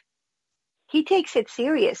life. He takes it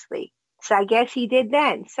seriously. So I guess he did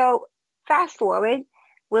then. So fast forward,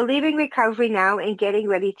 we're leaving recovery now and getting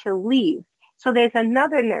ready to leave. So there's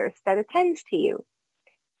another nurse that attends to you.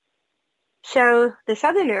 So this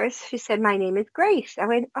other nurse, she said, my name is Grace. I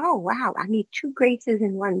went, oh, wow, I need 2 Graces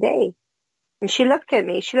in one day. And she looked at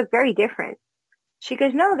me. She looked very different. She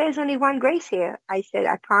goes, no, there's only one Grace here. I said,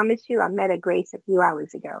 I promise you, I met a Grace a few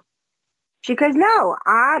hours ago. She goes, no,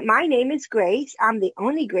 my name is Grace. I'm the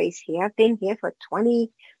only Grace here. I've been here for 20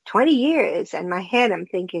 years. And in my head, I'm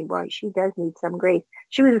thinking, boy, she does need some grace.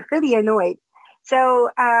 She was really annoyed. So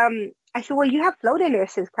I said, well, you have floater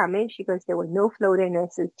nurses coming. She goes, there were no floater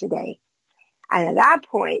nurses today. And at that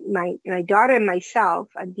point, my daughter and myself,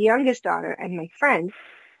 the youngest daughter and my friend,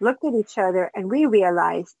 looked at each other and we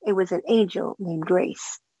realized it was an angel named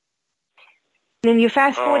Grace. And then you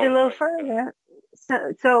fast forward a little further.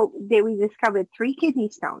 So we discovered 3 kidney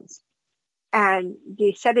stones and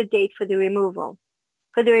they set a date for the removal.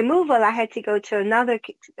 For the removal, I had to go to another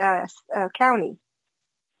county.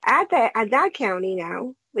 At that county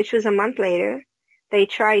now, which was a month later, they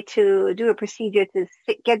tried to do a procedure to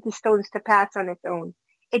get the stones to pass on its own.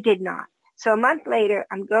 It did not. So a month later,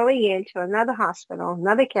 I'm going into another hospital,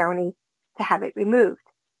 another county, to have it removed.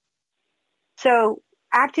 So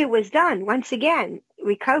after it was done, once again,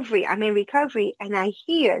 I'm in recovery, and I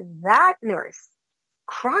hear that nurse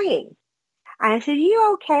crying. And I said,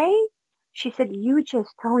 you okay? She said, you just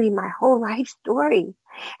told me my whole life story.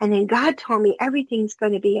 And then God told me everything's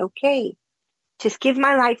going to be okay. Just give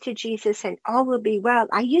my life to Jesus and all will be well.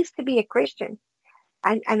 I used to be a Christian,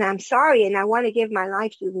 and I'm sorry, and I want to give my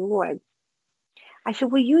life to the Lord. I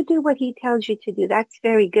said, will you do what he tells you to do? That's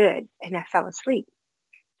very good. And I fell asleep.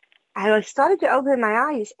 I started to open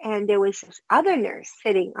my eyes, and there was this other nurse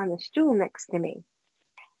sitting on the stool next to me.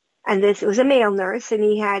 And this was a male nurse, and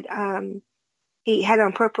he had on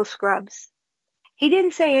purple scrubs. He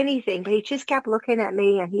didn't say anything, but he just kept looking at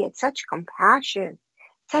me, and he had such compassion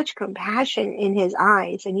in his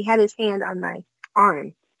eyes, and he had his hand on my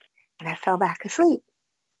arm, and I fell back asleep.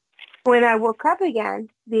 When I woke up again,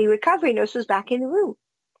 the recovery nurse was back in the room.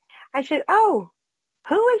 I said, oh,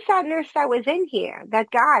 who is that nurse that was in here? That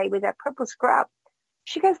guy with that purple scrub?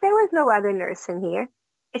 She goes, there was no other nurse in here.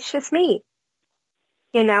 It's just me.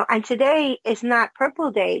 And today is not purple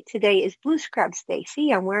day. Today is blue scrubs day.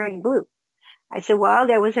 See, I'm wearing blue. I said, well,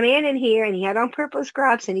 there was a man in here, and he had on purple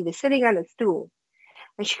scrubs, and he was sitting on a stool.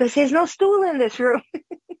 And she goes, there's no stool in this room.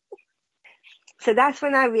 So that's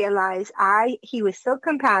when I realized he was so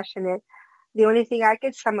compassionate. The only thing I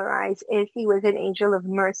could summarize is he was an angel of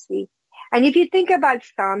mercy. And if you think about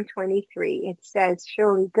Psalm 23, it says,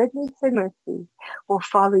 surely goodness and mercy will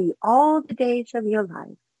follow you all the days of your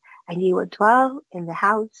life, and you will dwell in the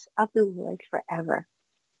house of the Lord forever.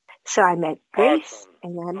 So I met grace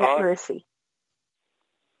and I met mercy.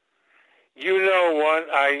 You know what?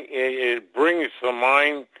 It brings to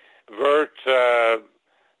mind verse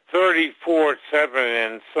 34:7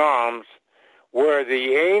 in Psalms, where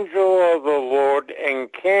the angel of the Lord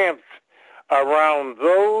encamps around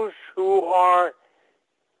those who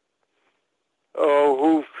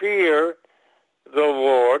fear the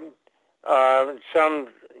Lord.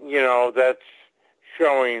 That's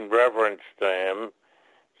showing reverence to him.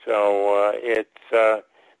 So it's the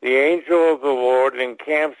angel of the Lord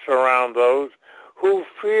encamps around those who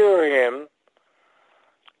fear him,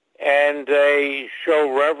 and they show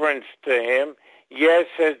reverence to him. Yes,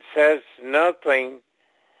 it says nothing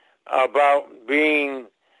about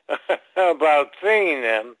about seeing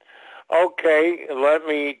them. Okay, let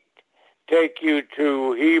me take you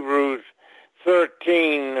to Hebrews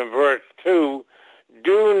 13, verse 2.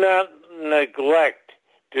 Do not neglect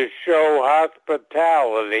to show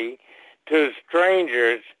hospitality to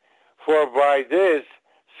strangers, for by this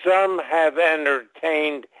some have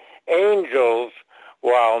entertained angels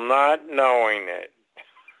while not knowing it.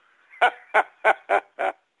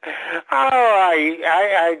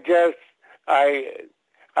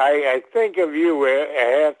 I think of you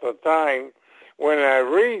half the time when I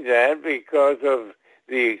read that because of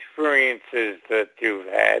the experiences that you've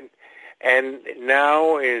had, and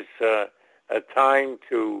now is a time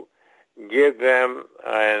to give them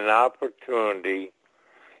an opportunity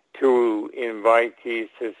to invite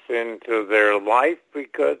Jesus into their life,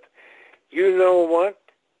 because you know what?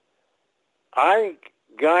 I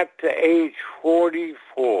got to age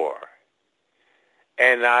 44,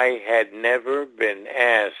 and I had never been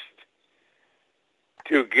asked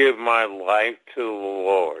to give my life to the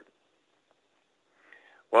Lord.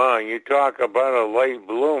 Well, you talk about a late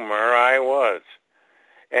bloomer, I was.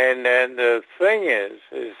 And then the thing is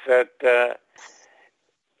that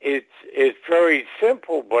it's very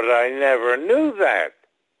simple, but I never knew that.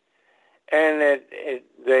 And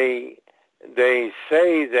they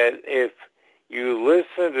say that if you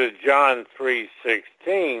listen to John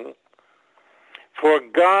 3:16, for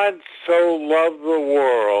God so loved the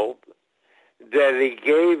world that he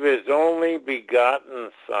gave his only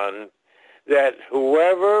begotten Son, that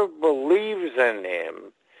whoever believes in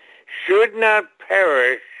him should not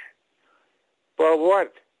perish, but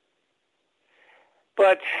what?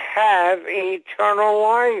 but have eternal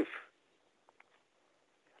life.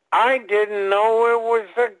 I didn't know it was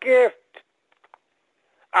a gift.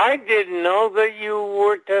 I didn't know that you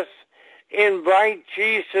were to invite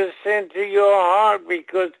Jesus into your heart,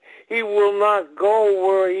 because he will not go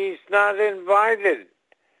where he's not invited.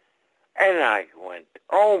 And I went,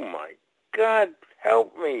 oh my God,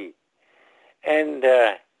 help me. And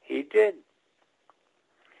he did.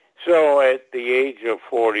 So at the age of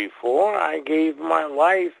 44, I gave my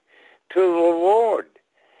life to the Lord.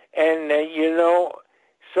 And,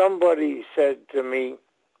 somebody said to me,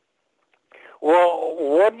 well,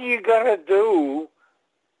 what do you got to do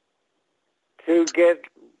to get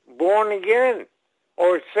born again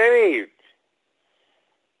or saved?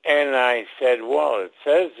 And I said, well, it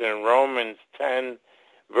says in Romans 10,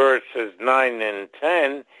 verses 9 and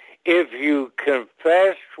 10, if you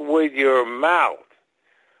confess with your mouth.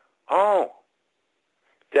 Oh,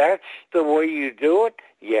 that's the way you do it?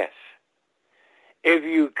 Yes. If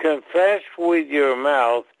you confess with your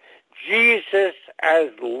mouth Jesus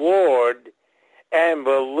as Lord and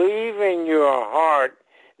believe in your heart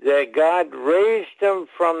that God raised him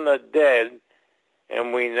from the dead,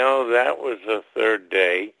 and we know that was the third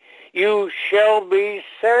day, you shall be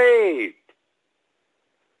saved.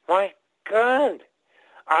 My God,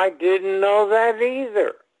 I didn't know that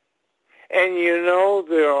either. And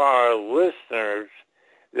there are listeners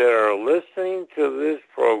that are listening to this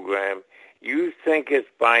program. You think it's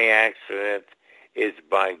by accident. It's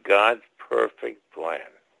by God's perfect plan.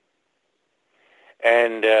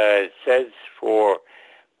 And it says, for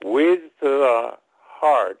with the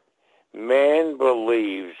heart man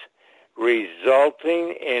believes,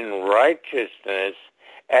 resulting in righteousness,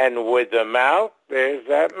 and with the mouth, there's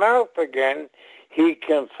that mouth again, he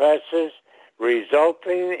confesses,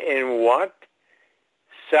 resulting in what?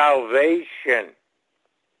 Salvation.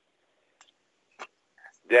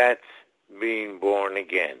 That's being born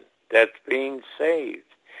again. That's being saved.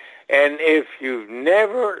 And if you've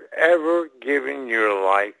never, ever given your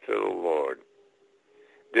life to the Lord,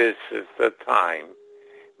 this is the time,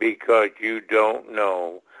 because you don't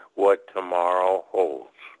know what tomorrow holds.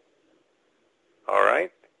 All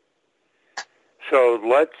right? So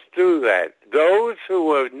let's do that. Those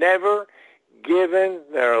who have never given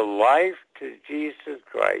their life to Jesus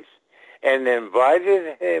Christ and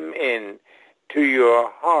invited him in to your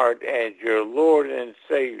heart as your Lord and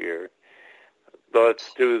Savior,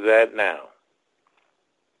 let's do that now.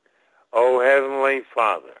 Oh, Heavenly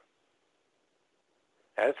Father.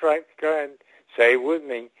 That's right. Go ahead. Say it with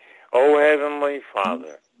me. Oh, Heavenly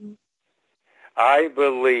Father, I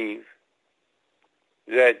believe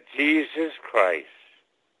that Jesus Christ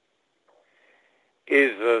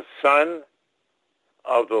is the Son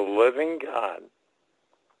of the living God,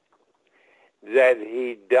 that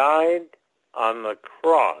he died on the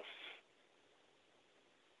cross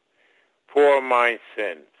for my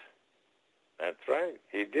sins. That's right,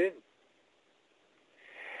 he did.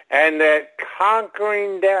 And that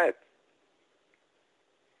conquering death,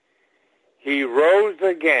 he rose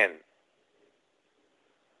again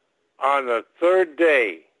on the third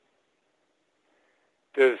day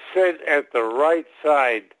to sit at the right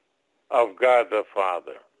side of God the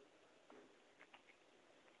Father.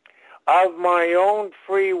 Of my own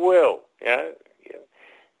free will,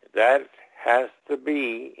 that has to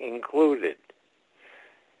be included.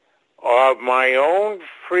 Of my own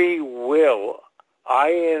free will, I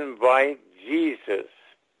invite Jesus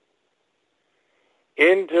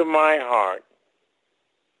into my heart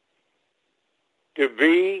to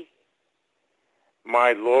be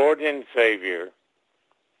my Lord and Savior,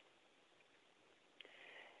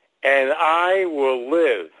 and I will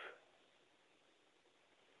live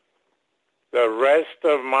the rest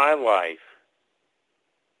of my life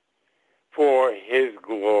for his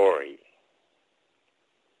glory.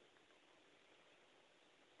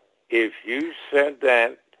 If you said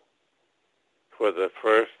that for the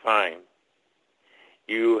first time,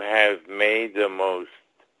 you have made the most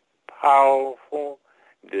powerful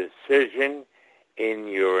decision in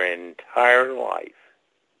your entire life,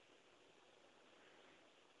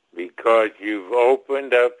 because you've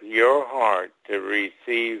opened up your heart to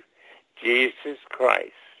receive Jesus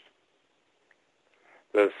Christ,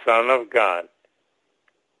 the Son of God,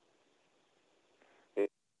 the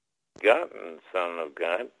begotten Son of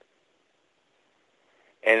God,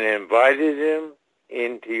 and invited him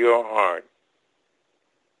into your heart.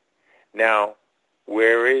 Now,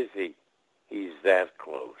 where is he? He's that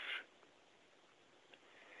close.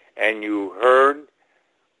 And you heard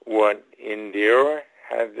what Indira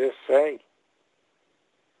had to say.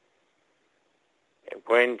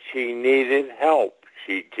 When she needed help,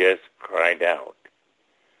 she just cried out.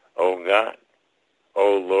 oh God,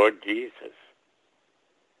 oh Lord Jesus.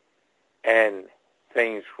 And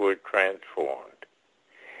things were transformed.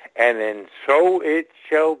 And so it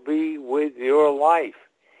shall be with your life.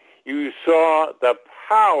 You saw the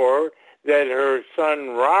power that her son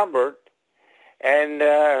Robert and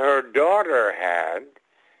her daughter had,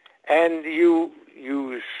 and you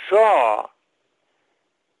saw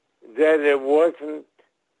that it wasn't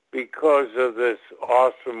because of this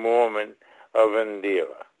awesome woman of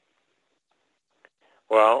Indira.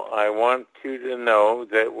 Well, I want you to know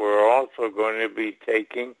that we're also going to be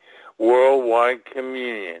taking worldwide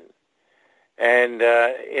communion. And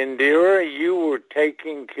Indira, you were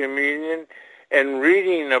taking communion and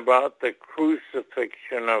reading about the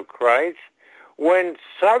crucifixion of Christ when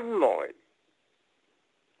suddenly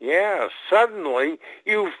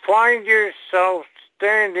you find yourself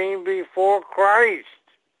standing before Christ.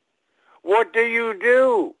 What do you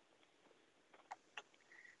do?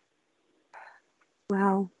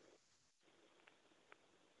 Well,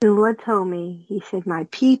 the Lord told me, he said, my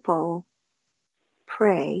people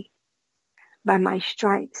pray by my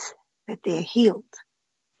stripes that they're healed.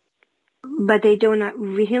 But they do not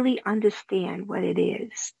really understand what it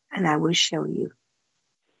is, and I will show you.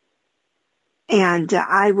 And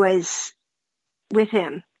I was with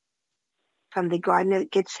him from the Garden of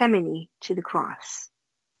Gethsemane to the cross.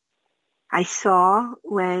 I saw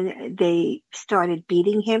when they started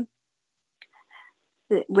beating him,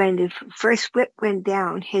 when the first whip went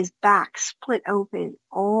down, his back split open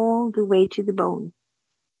all the way to the bone.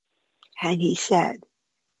 And he said,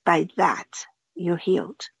 by that you're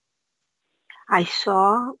healed. I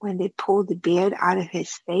saw when they pulled the beard out of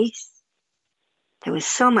his face, there was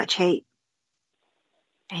so much hate.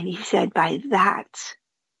 And he said, by that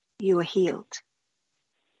you are healed.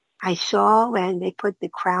 I saw when they put the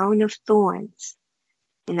crown of thorns.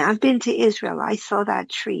 And I've been to Israel. I saw that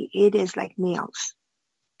tree. It is like nails.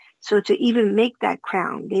 So to even make that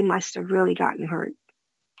crown, they must have really gotten hurt.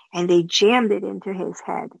 And they jammed it into his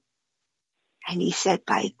head. And he said,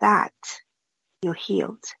 by that, you're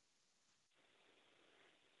healed.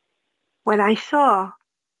 When I saw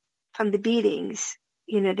from the beatings,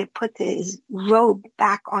 they put his robe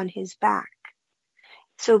back on his back.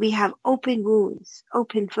 So we have open wounds,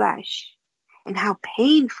 open flesh, and how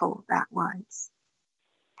painful that was.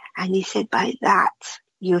 And he said, by that,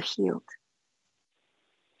 you're healed.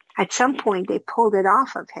 At some point, they pulled it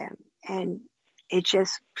off of him, and it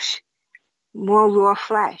just, more raw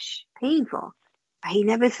flesh, painful. He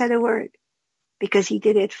never said a word, because he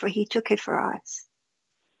took it for us.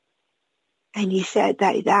 And he said,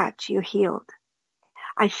 by that, you're healed.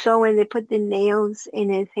 I saw when they put the nails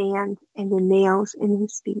in his hand and the nails in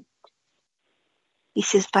his feet. He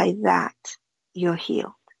says, by that, you're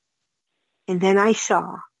healed. And then I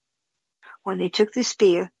saw when they took the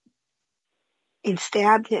spear and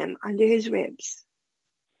stabbed him under his ribs,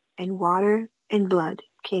 and water and blood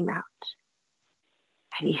came out.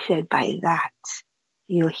 And he said, by that,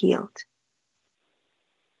 you're healed.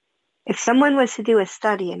 If someone was to do a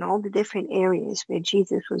study in all the different areas where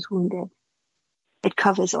Jesus was wounded, it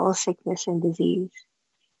covers all sickness and disease.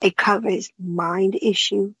 It covers mind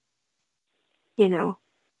issue.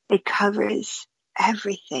 It covers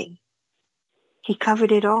everything. He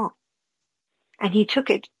covered it all. And he took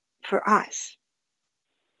it for us.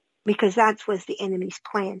 Because that was the enemy's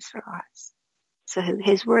plans for us. So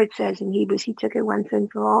his word says in Hebrews, he took it once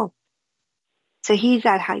and for all. So he's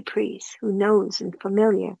that high priest who knows and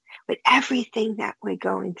familiar with everything that we're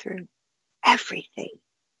going through. Everything.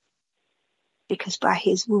 Because by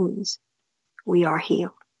his wounds, we are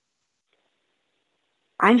healed.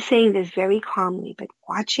 I'm saying this very calmly, but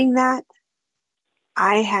watching that,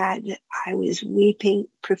 I was weeping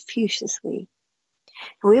profusely.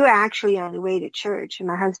 We were actually on the way to church, and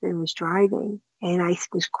my husband was driving, and I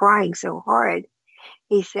was crying so hard.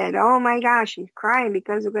 He said, oh my gosh, she's crying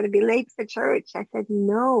because we're going to be late for church. I said,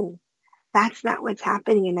 no, that's not what's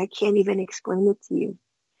happening, and I can't even explain it to you.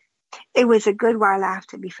 It was a good while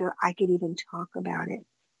after before I could even talk about it.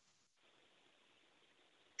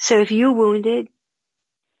 So if you're wounded,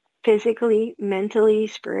 physically, mentally,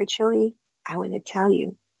 spiritually, I want to tell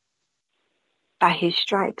you, by his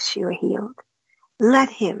stripes you are healed.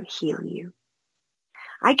 Let him heal you.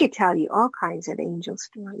 I could tell you all kinds of angel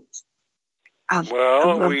stories. And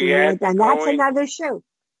that's another show.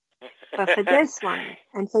 But for this one,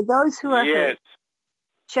 and for those who are hurt,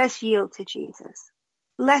 just yield to Jesus.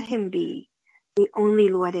 Let him be the only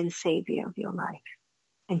Lord and Savior of your life,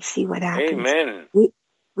 and see what happens. Amen.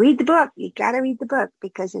 Read the book. You got to read the book,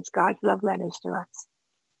 because it's God's love letters to us.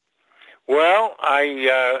 Well,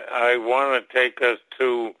 I want to take us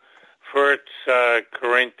to First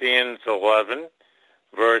Corinthians 11,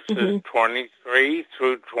 verses 23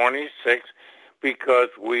 through 26, because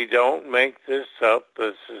we don't make this up.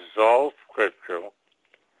 This is all scriptural.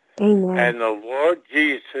 Amen. And the Lord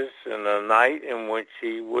Jesus, in the night in which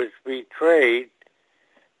he was betrayed,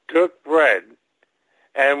 took bread,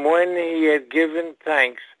 and when he had given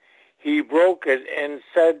thanks, he broke it and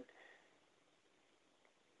said,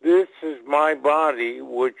 "This is my body,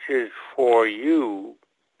 which is for you.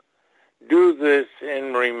 Do this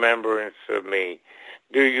in remembrance of me."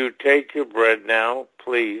 Do you take your bread now,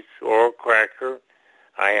 please, or a cracker?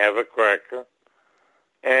 I have a cracker.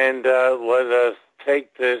 And let us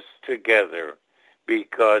take this together,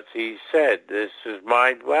 because he said, "This is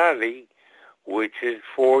my body, which is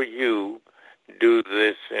for you. Do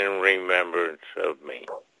this in remembrance of me."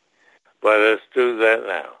 Let us do that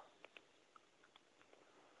now.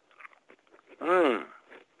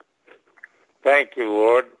 Thank you,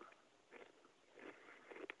 Lord.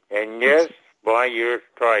 And yes, by your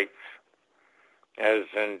stripes, as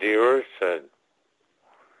Indira said,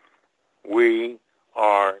 we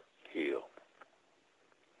are healed.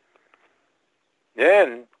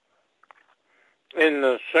 Then, in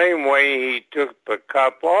the same way, he took the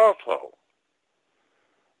cup also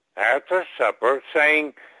after supper,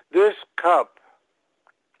 saying, "This cup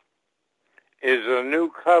is a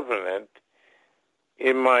new covenant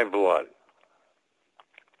in my blood.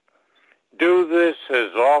 Do this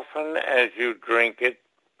as often as you drink it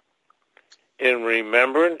in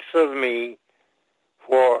remembrance of me,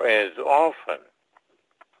 for as often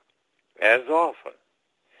as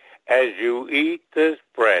you eat this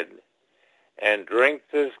bread and drink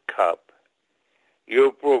this cup,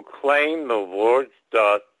 you proclaim the Lord's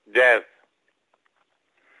death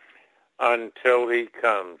until he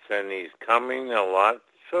comes." And he's coming a lot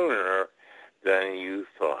sooner than you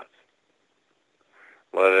thought.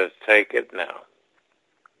 Let us take it now.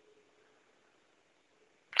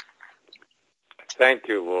 Thank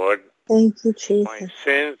you, Lord. Thank you, Jesus. My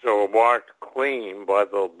sins are washed clean by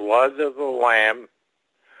the blood of the Lamb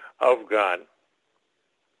of God.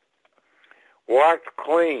 Washed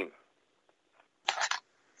clean.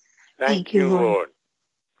 Thank you, Lord.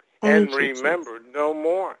 And remembered no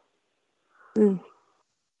more.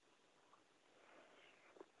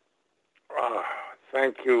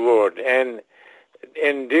 Thank you, Lord. And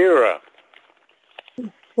Indira,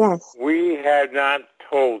 yes, we have not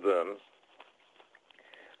told them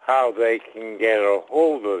how they can get a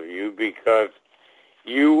hold of you, because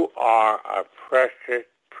you are a precious,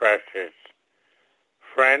 precious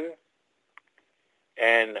friend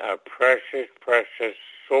and a precious, precious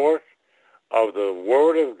source of the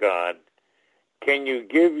Word of God. Can you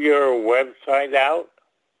give your website out?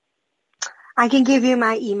 I can give you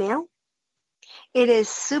my email. It is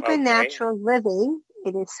supernatural living.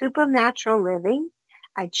 It is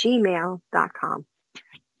supernaturalliving@gmail.com.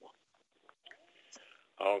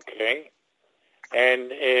 Okay.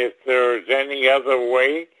 And if there's any other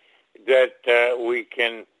way that we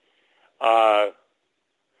can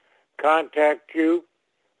contact you,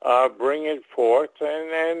 bring it forth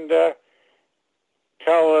and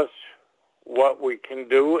tell us what we can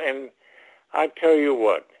do. And I tell you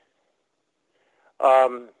what,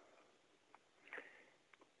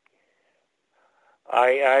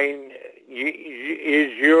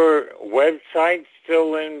 is your website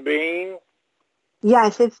still in being?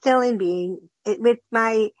 Yes, it's still in being. With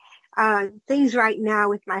my things right now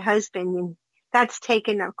with my husband, and that's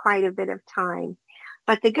taken up quite a bit of time.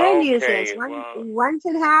 But the good news is, once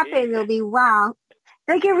it happens, it'll be wow.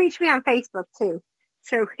 They can reach me on Facebook too,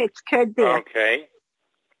 so it's good there. Okay.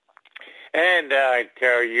 And I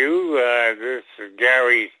tell you, this is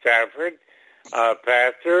Gary Stafford,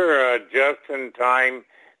 pastor,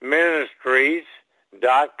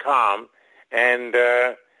 JustInTimeMinistries.com, and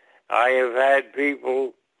I have had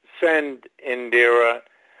people send Indira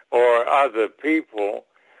or other people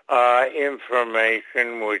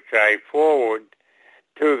information which I forward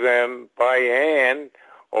to them by hand,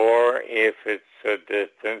 or if it's a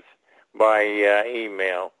distance, by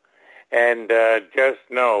email. And just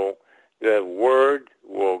know the word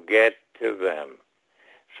will get to them.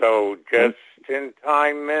 So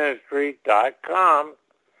JustInTimeMinistry.com.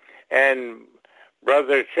 And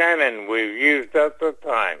Brother Shannon, we've used up the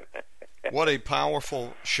time. What a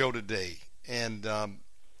powerful show today. And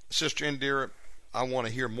Sister Indira, I want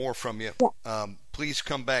to hear more from you. Please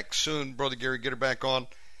come back soon. Brother Gary, get her back on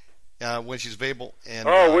when she's available. And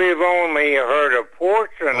we've only heard a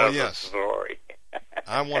portion of the story.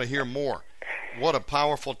 I want to hear more. What a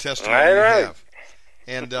powerful testimony you have.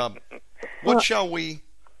 And what shall we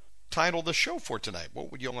title the show for tonight?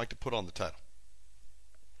 What would you like to put on the title?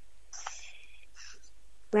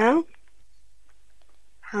 Well,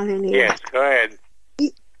 hallelujah. Yes, go ahead.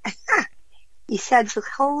 He said,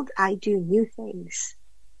 behold, I do new things.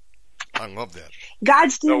 I love that.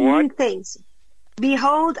 God's doing what? new things.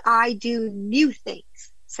 Behold, I do new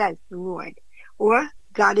things, says the Lord. Or,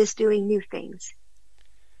 God is doing new things.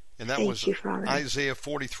 And that Thank was you, Father. Isaiah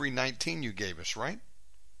 43:19 you gave us, right?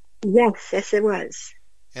 Yes, it was.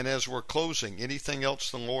 And as we're closing, anything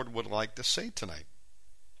else the Lord would like to say tonight?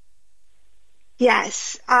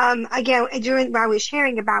 Yes. Again, during while I was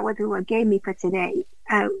sharing about what the Lord gave me for today,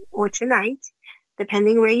 or tonight,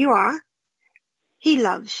 depending where you are, He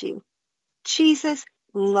loves you. Jesus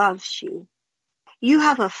loves you. You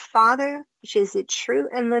have a Father, which is the true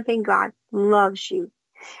and living God, loves you.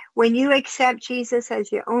 When you accept Jesus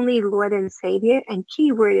as your only Lord and Savior, and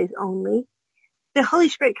key word is only, the Holy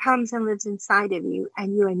Spirit comes and lives inside of you,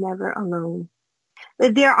 and you are never alone.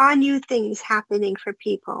 But there are new things happening for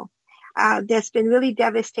people that's been really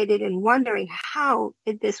devastated and wondering, how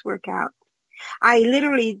did this work out? I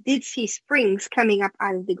literally did see springs coming up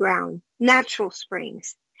out of the ground, natural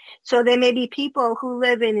springs. So there may be people who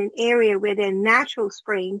live in an area where there are natural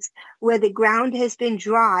springs, where the ground has been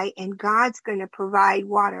dry, and God's going to provide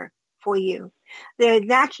water for you. There's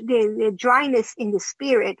dryness in the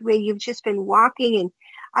spirit where you've just been walking and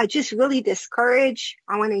are just really discouraged.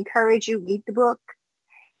 I want to encourage you, read the book.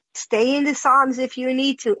 Stay in the Psalms if you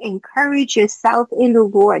need to. Encourage yourself in the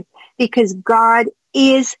Lord, because God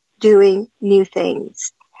is doing new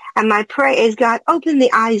things. And my prayer is, God, open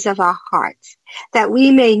the eyes of our hearts, that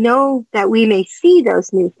we may know, that we may see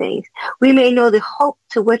those new things. We may know the hope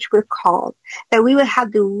to which we're called, that we will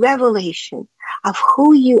have the revelation of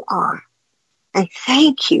who you are. And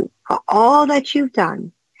thank you for all that you've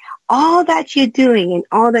done, all that you're doing, and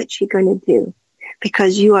all that you're going to do,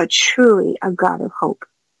 because you are truly a God of hope.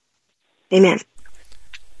 Amen.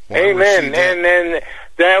 Well, Amen. And then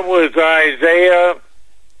that was Isaiah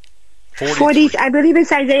 40, I believe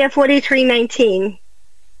it's Isaiah 43:19.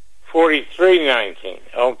 43:19.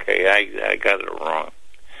 Okay, I got it wrong.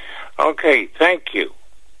 Okay, thank you.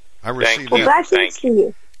 I received Thank you. that. Blessings to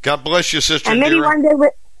you. God bless you, Sister And maybe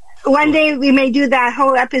Indira. one day we may do that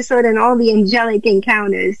whole episode on all the angelic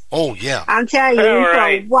encounters. Oh, yeah. I'm telling you, All it's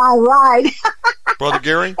right. a wild ride. Brother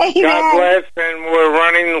Gary, Amen. God bless, and we're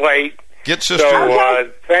running late. get Sister...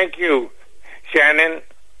 So thank you, Shannon.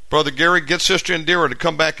 Brother Gary, get Sister Indira to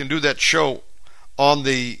come back and do that show on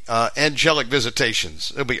the angelic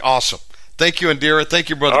visitations. It'll be awesome. Thank you, Indira. Thank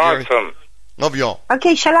you, Brother Gary. Awesome. Love y'all.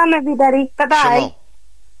 Okay, shalom, everybody. Bye-bye. Shalom.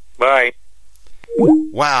 Bye.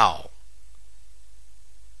 Wow.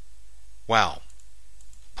 Wow.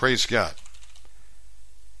 Praise God.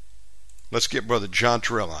 Let's get Brother John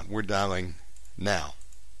Terrell on. We're dialing now.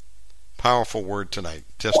 Powerful word tonight.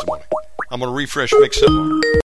 Testimony. I'm going to refresh Mix It.